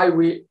that's why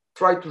we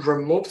try to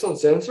remove some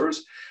sensors,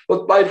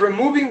 but by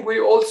removing, we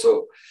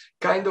also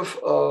kind of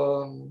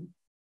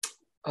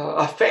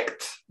affect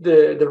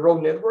the raw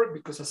network,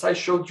 because as I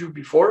showed you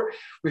before,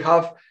 we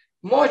have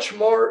much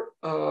more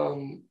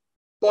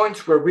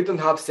points where we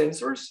don't have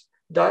sensors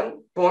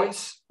than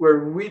points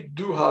where we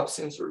do have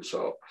sensors.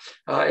 So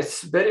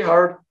it's very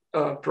hard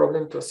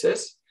problem to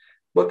assess,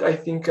 but I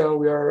think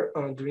we are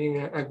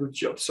doing a good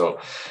job. So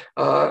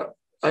I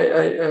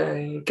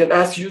can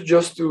ask you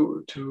just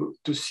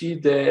to see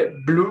the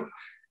blue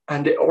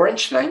and the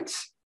orange lines,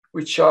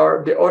 which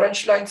are the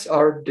orange lines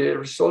are the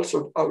results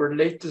of our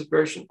latest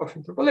version of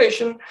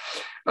interpolation,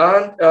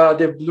 and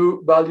the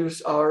blue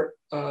values are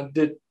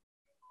the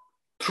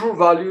true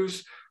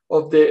values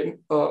of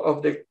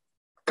the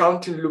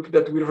counting loop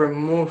that we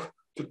remove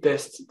to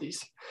test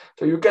this.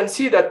 So you can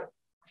see that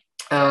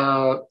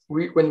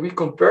when we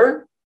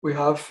compare, we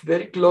have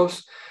very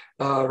close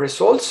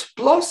results.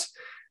 Plus,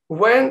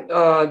 when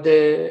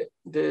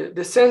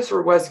the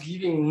sensor was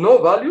giving no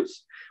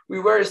values, we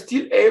were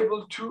still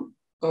able to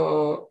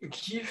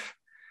give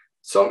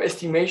some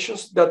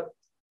estimations that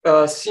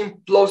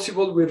seem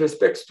plausible with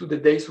respect to the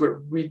days where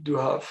we do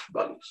have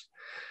values.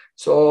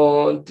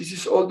 So this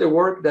is all the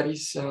work that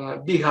is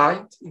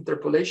behind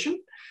interpolation.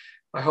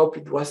 I hope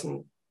it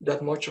wasn't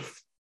that much of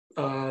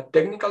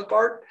technical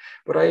part,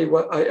 but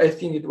I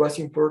think it was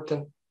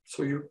important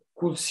so you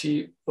could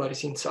see what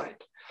is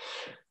inside.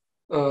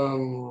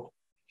 And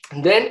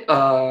then,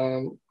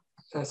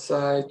 as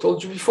I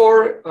told you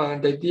before,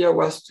 the idea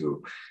was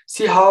to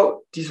see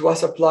how this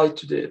was applied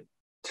to the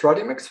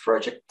Tradimex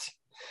project.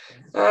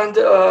 And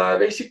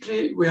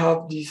basically, we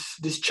have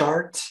this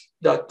chart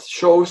that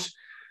shows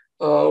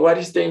what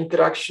is the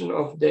interaction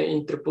of the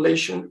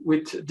interpolation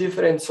with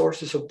different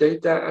sources of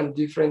data and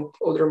different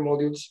other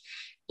modules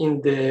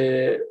in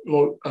the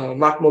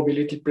Mac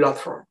mobility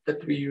platform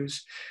that we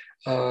use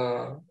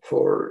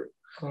for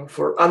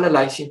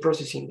analyzing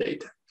processing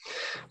data.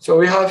 So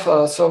we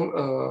have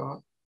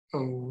some,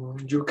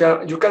 you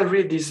can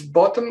read this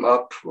bottom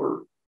up,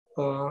 or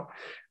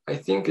I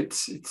think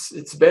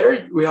it's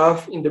better. We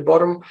have in the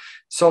bottom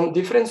some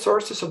different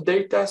sources of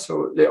data.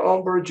 So the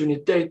onboard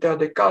unit data,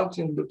 the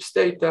counting loops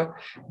data,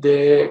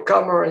 the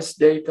cameras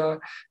data,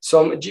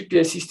 some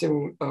GPS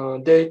system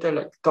data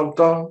like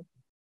TomTom.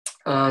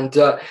 And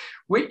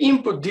we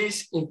input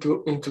this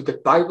into the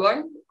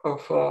pipeline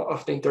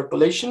of the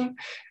interpolation,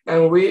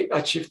 and we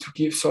achieve to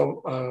give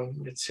some,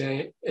 let's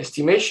say,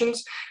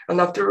 estimations. And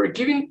after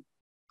giving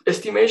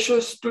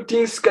estimations, two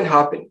things can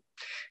happen.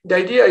 The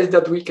idea is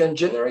that we can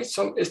generate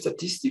some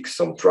statistics,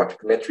 some traffic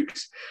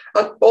metrics,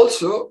 and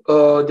also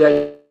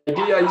the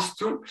idea is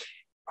to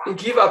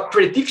give a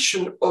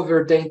prediction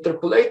over the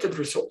interpolated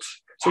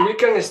results. So we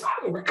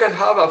can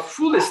have a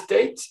full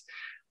state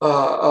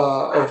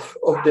of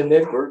the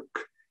network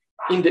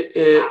in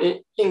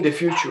the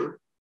future.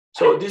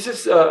 So this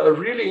is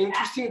really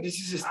interesting. This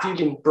is still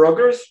in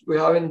progress. We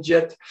haven't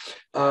yet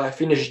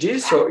finished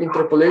this. So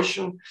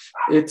interpolation,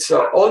 it's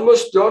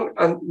almost done,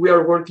 and we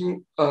are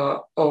working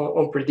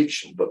on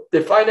prediction. But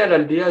the final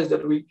idea is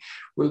that we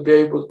will be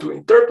able to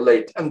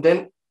interpolate and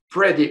then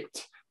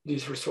predict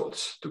these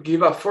results to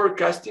give a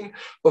forecasting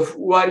of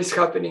what is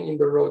happening in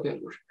the road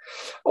network.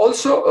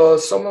 Also,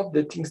 some of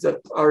the things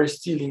that are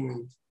still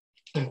in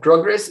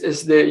progress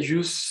is the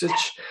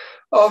usage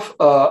of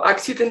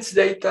accidents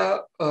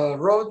data,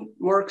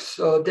 roadworks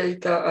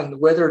data, and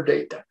weather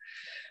data.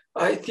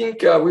 I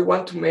think we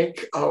want to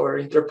make our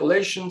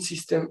interpolation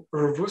system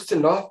robust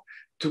enough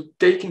to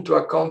take into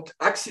account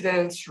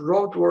accidents,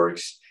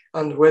 roadworks,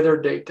 and weather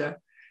data.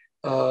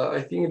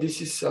 I think this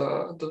is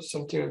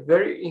something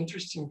very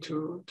interesting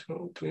to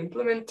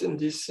implement in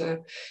this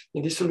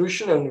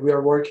solution, and we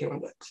are working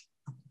on that.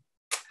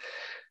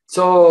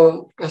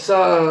 So as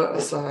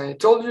I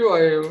told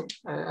you,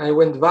 I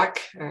went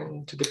back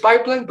into the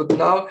pipeline, but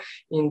now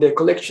in the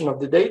collection of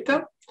the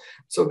data.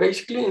 So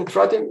basically in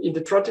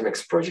the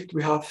Tratimex project,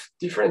 we have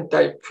different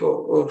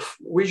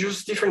we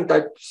use different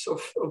types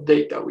of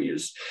data. We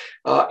use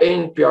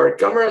ANPR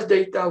cameras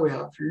data, we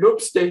have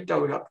loops data,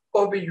 we have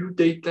OBU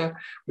data,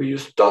 we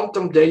use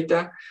TomTom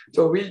data.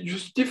 So we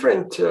use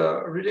different,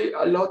 really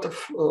a lot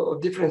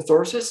of different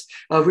sources.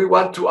 We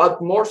want to add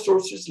more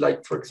sources,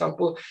 like for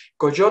example,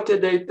 Coyote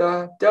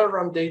data,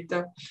 Telram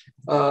data,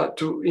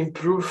 to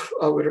improve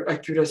our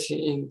accuracy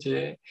in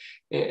the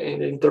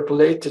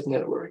interpolated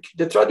network.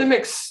 The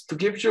Tratimex, to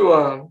give you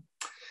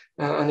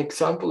an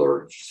example,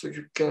 or so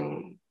you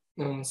can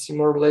see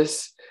more or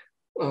less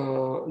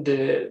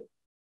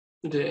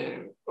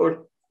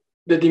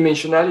the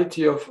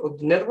dimensionality of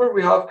the network,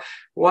 we have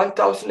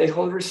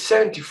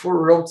 1,874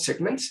 road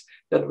segments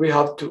that we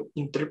have to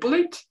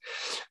interpolate,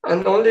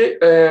 and only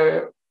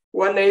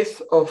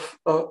 1/8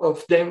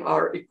 of them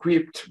are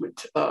equipped with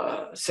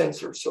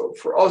sensors. So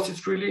for us,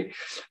 it's really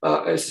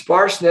a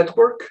sparse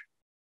network.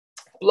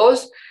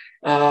 Plus,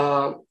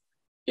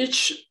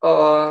 each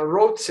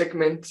road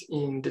segment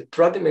in the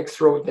Tratimex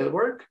road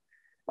network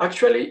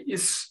actually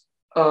is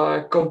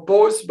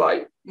composed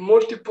by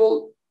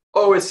multiple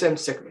OSM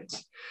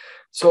segments.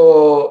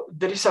 So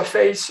there is a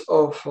phase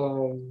of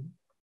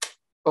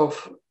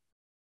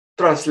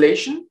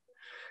translation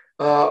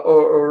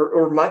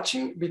or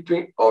matching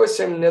between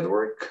OSM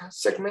network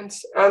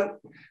segments and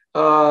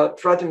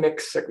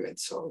Tratimex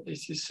segments. So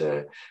this is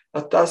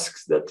a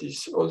task that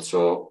is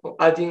also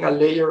adding a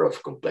layer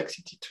of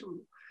complexity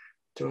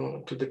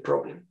to the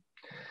problem.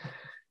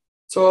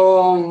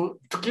 So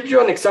to give you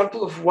an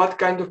example of what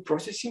kind of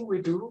processing we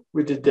do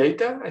with the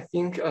data, I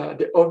think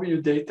the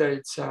OBU data,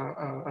 it's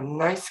a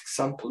nice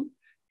example,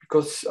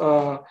 because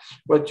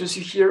what you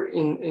see here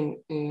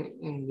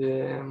in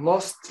the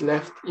most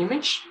left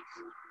image,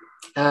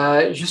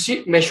 you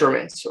see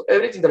measurements. So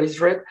everything that is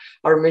red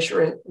are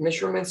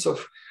measurements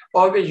of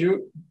OBU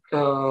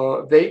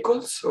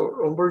vehicles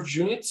or onboard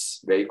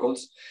units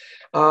vehicles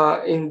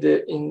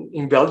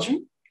in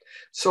Belgium.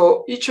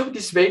 So each of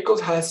these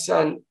vehicles has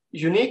an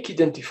unique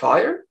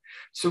identifier.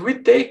 So we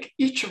take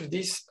each of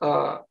these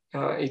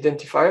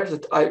identifiers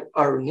that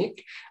are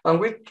unique, and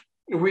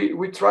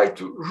we try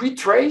to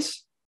retrace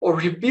or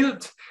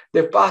rebuild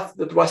the path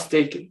that was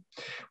taken.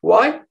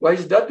 Why? Why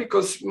is that?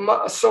 Because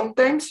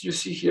sometimes you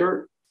see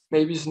here,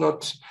 maybe it's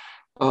not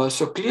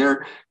so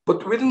clear,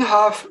 but we don't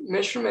have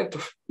measurement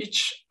of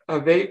each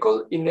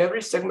vehicle in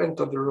every segment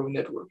of the road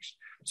networks.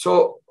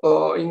 So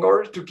in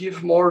order to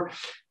give more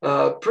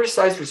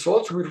precise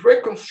results, we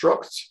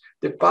reconstruct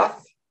the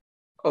path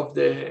of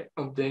the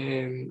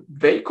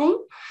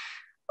vehicle,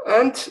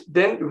 and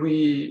then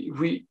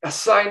we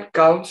assign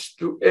counts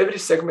to every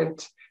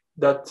segment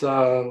that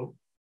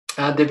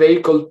the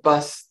vehicle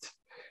passed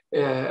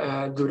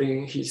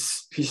during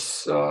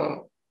his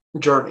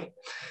journey.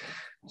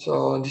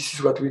 So this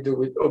is what we do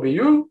with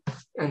OBU,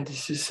 and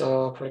this is,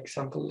 for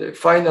example, the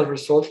final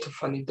result of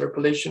an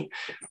interpolation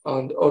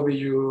on the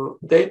OBU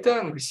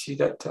data, and we see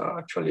that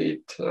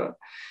actually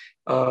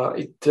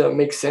it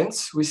makes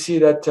sense. We see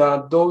that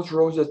those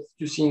roads that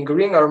you see in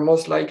green are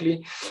most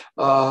likely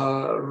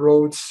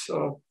roads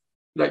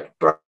like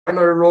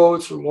primary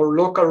roads or more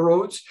local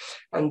roads,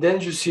 and then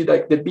you see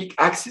like the big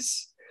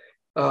axis,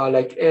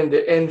 like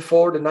the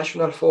N4, the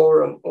National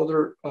 4, and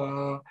other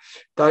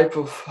type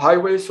of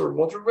highways or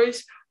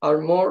motorways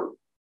are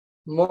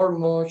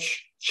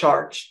much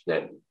charged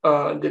than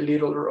the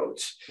little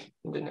roads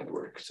in the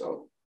network.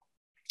 So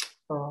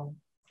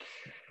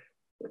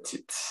that's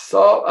it.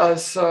 So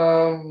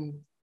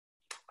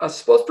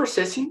as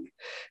post-processing,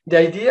 the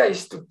idea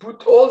is to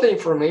put all the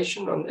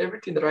information on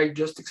everything that I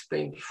just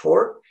explained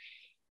before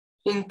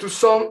into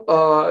some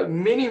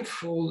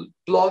meaningful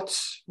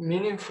plots,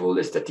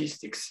 meaningful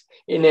statistics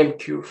in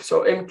MCube.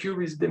 So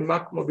MCube is the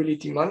Mac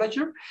Mobility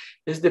Manager,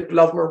 is the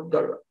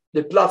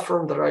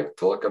platform that I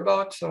talked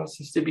about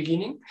since the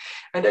beginning.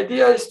 And the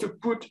idea is to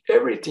put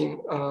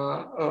everything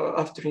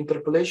after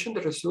interpolation,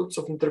 the results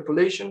of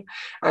interpolation,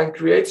 and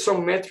create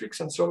some metrics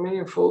and some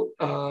meaningful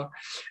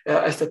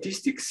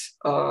statistics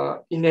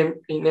in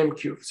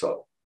MCube.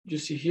 So you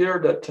see here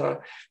that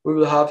we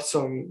will have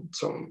some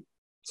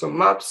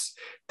maps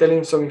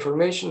telling some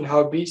information,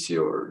 how busy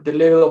or the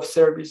level of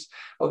service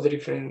of the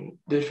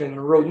different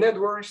road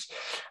networks,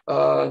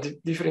 the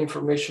different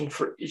information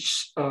for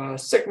each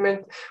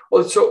segment,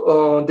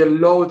 also the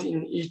load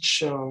in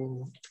each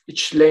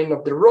lane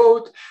of the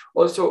road,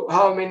 also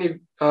how many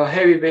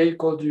heavy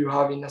vehicles do you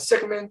have in a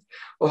segment,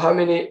 or how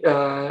many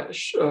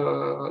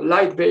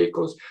light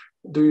vehicles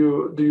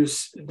do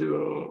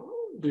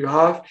do you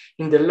have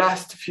in the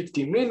last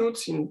 50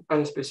 minutes in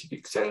a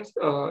specific sense,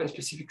 a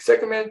specific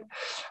segment.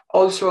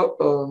 Also,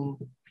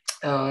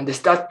 the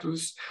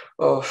status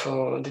of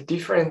the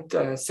different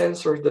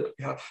sensors that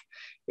we have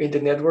in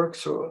the network.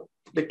 So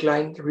the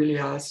client really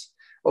has,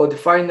 or the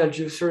final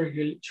user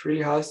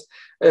really has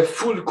a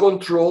full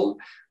control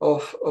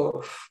of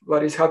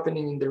what is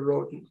happening in the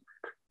road network.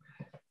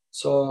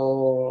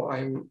 So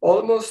I'm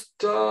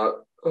almost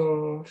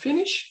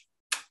finished.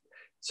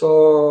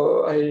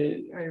 So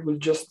I will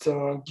just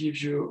give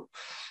you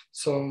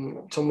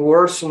some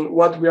words on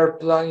what we are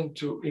planning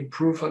to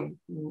improve and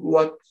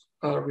what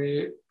are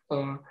we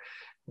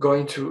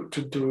going to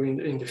do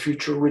in the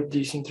future with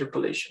this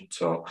interpolation.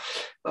 So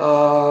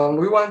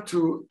we want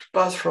to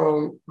pass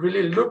from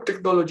really loop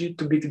technology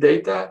to big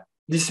data.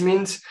 This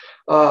means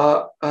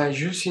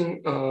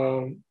using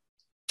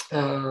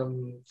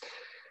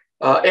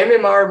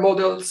MMR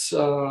models,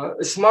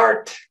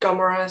 smart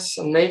cameras,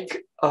 and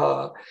make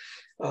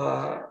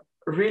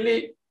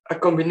really a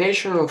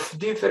combination of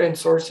different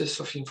sources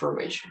of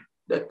information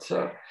that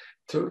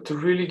to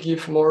really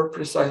give more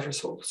precise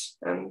results.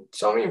 And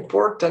some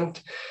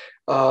important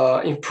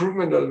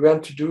improvement that we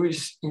want to do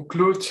is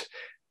include,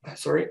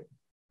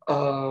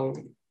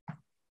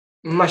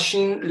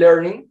 machine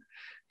learning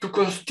to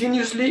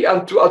continuously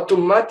and to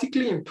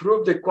automatically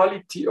improve the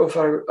quality of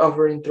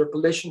our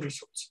interpolation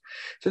results.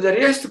 So the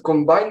idea is to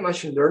combine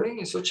machine learning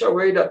in such a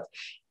way that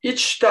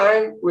each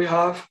time we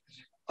have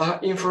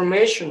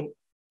information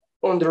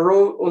on the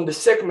road, on the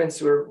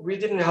segments where we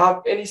didn't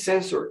have any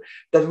sensor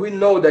that we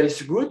know that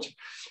is good,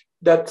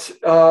 that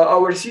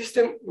our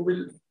system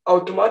will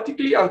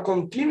automatically and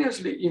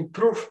continuously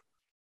improve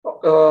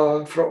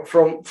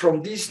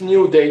from this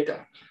new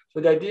data. So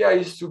the idea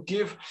is to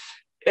give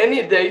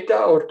any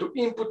data or to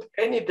input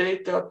any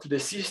data to the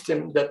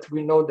system that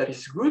we know that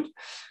is good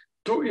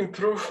to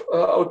improve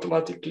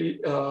automatically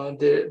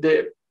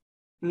the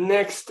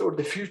next or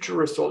the future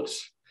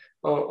results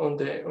on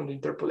the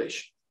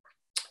interpolation.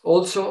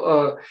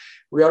 Also,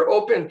 we are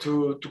open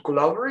to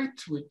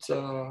collaborate with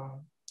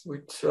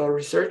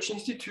research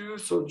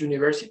institutes or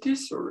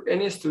universities or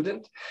any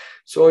student.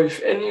 So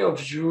if any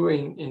of you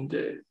in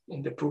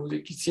the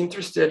public is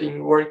interested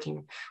in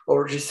working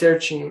or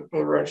researching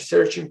or a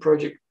researching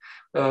project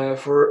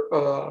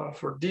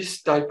for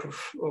this type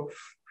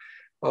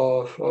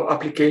of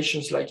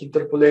applications like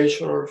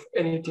interpolation or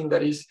anything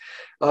that is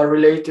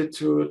related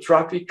to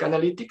traffic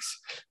analytics,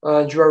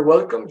 you are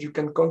welcome. You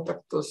can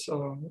contact us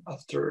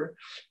after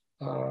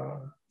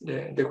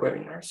the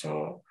webinar.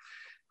 So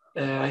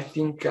I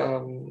think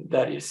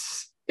that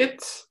is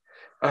it.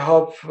 I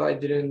hope I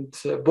didn't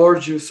bore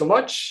you so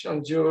much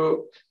and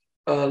you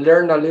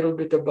learn a little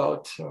bit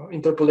about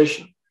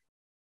interpolation.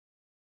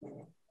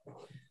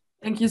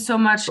 Thank you so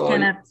much,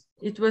 Kenneth.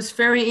 It was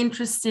very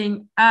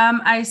interesting.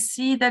 I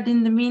see that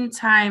in the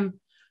meantime,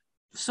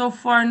 so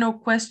far no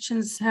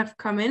questions have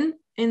come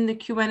in the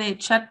Q&A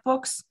chat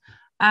box.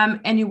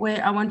 Anyway,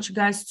 I want you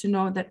guys to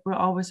know that we're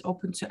always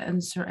open to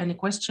answer any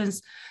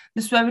questions.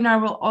 This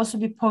webinar will also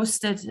be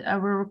posted.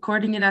 We're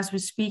recording it as we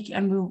speak,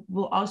 and we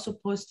will also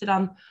post it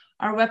on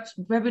our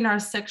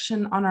webinar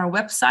section on our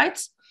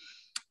website.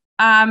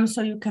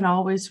 So you can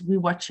always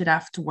rewatch it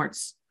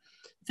afterwards.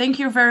 Thank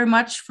you very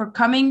much for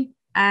coming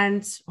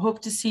and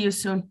hope to see you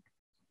soon.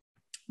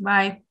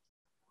 Bye.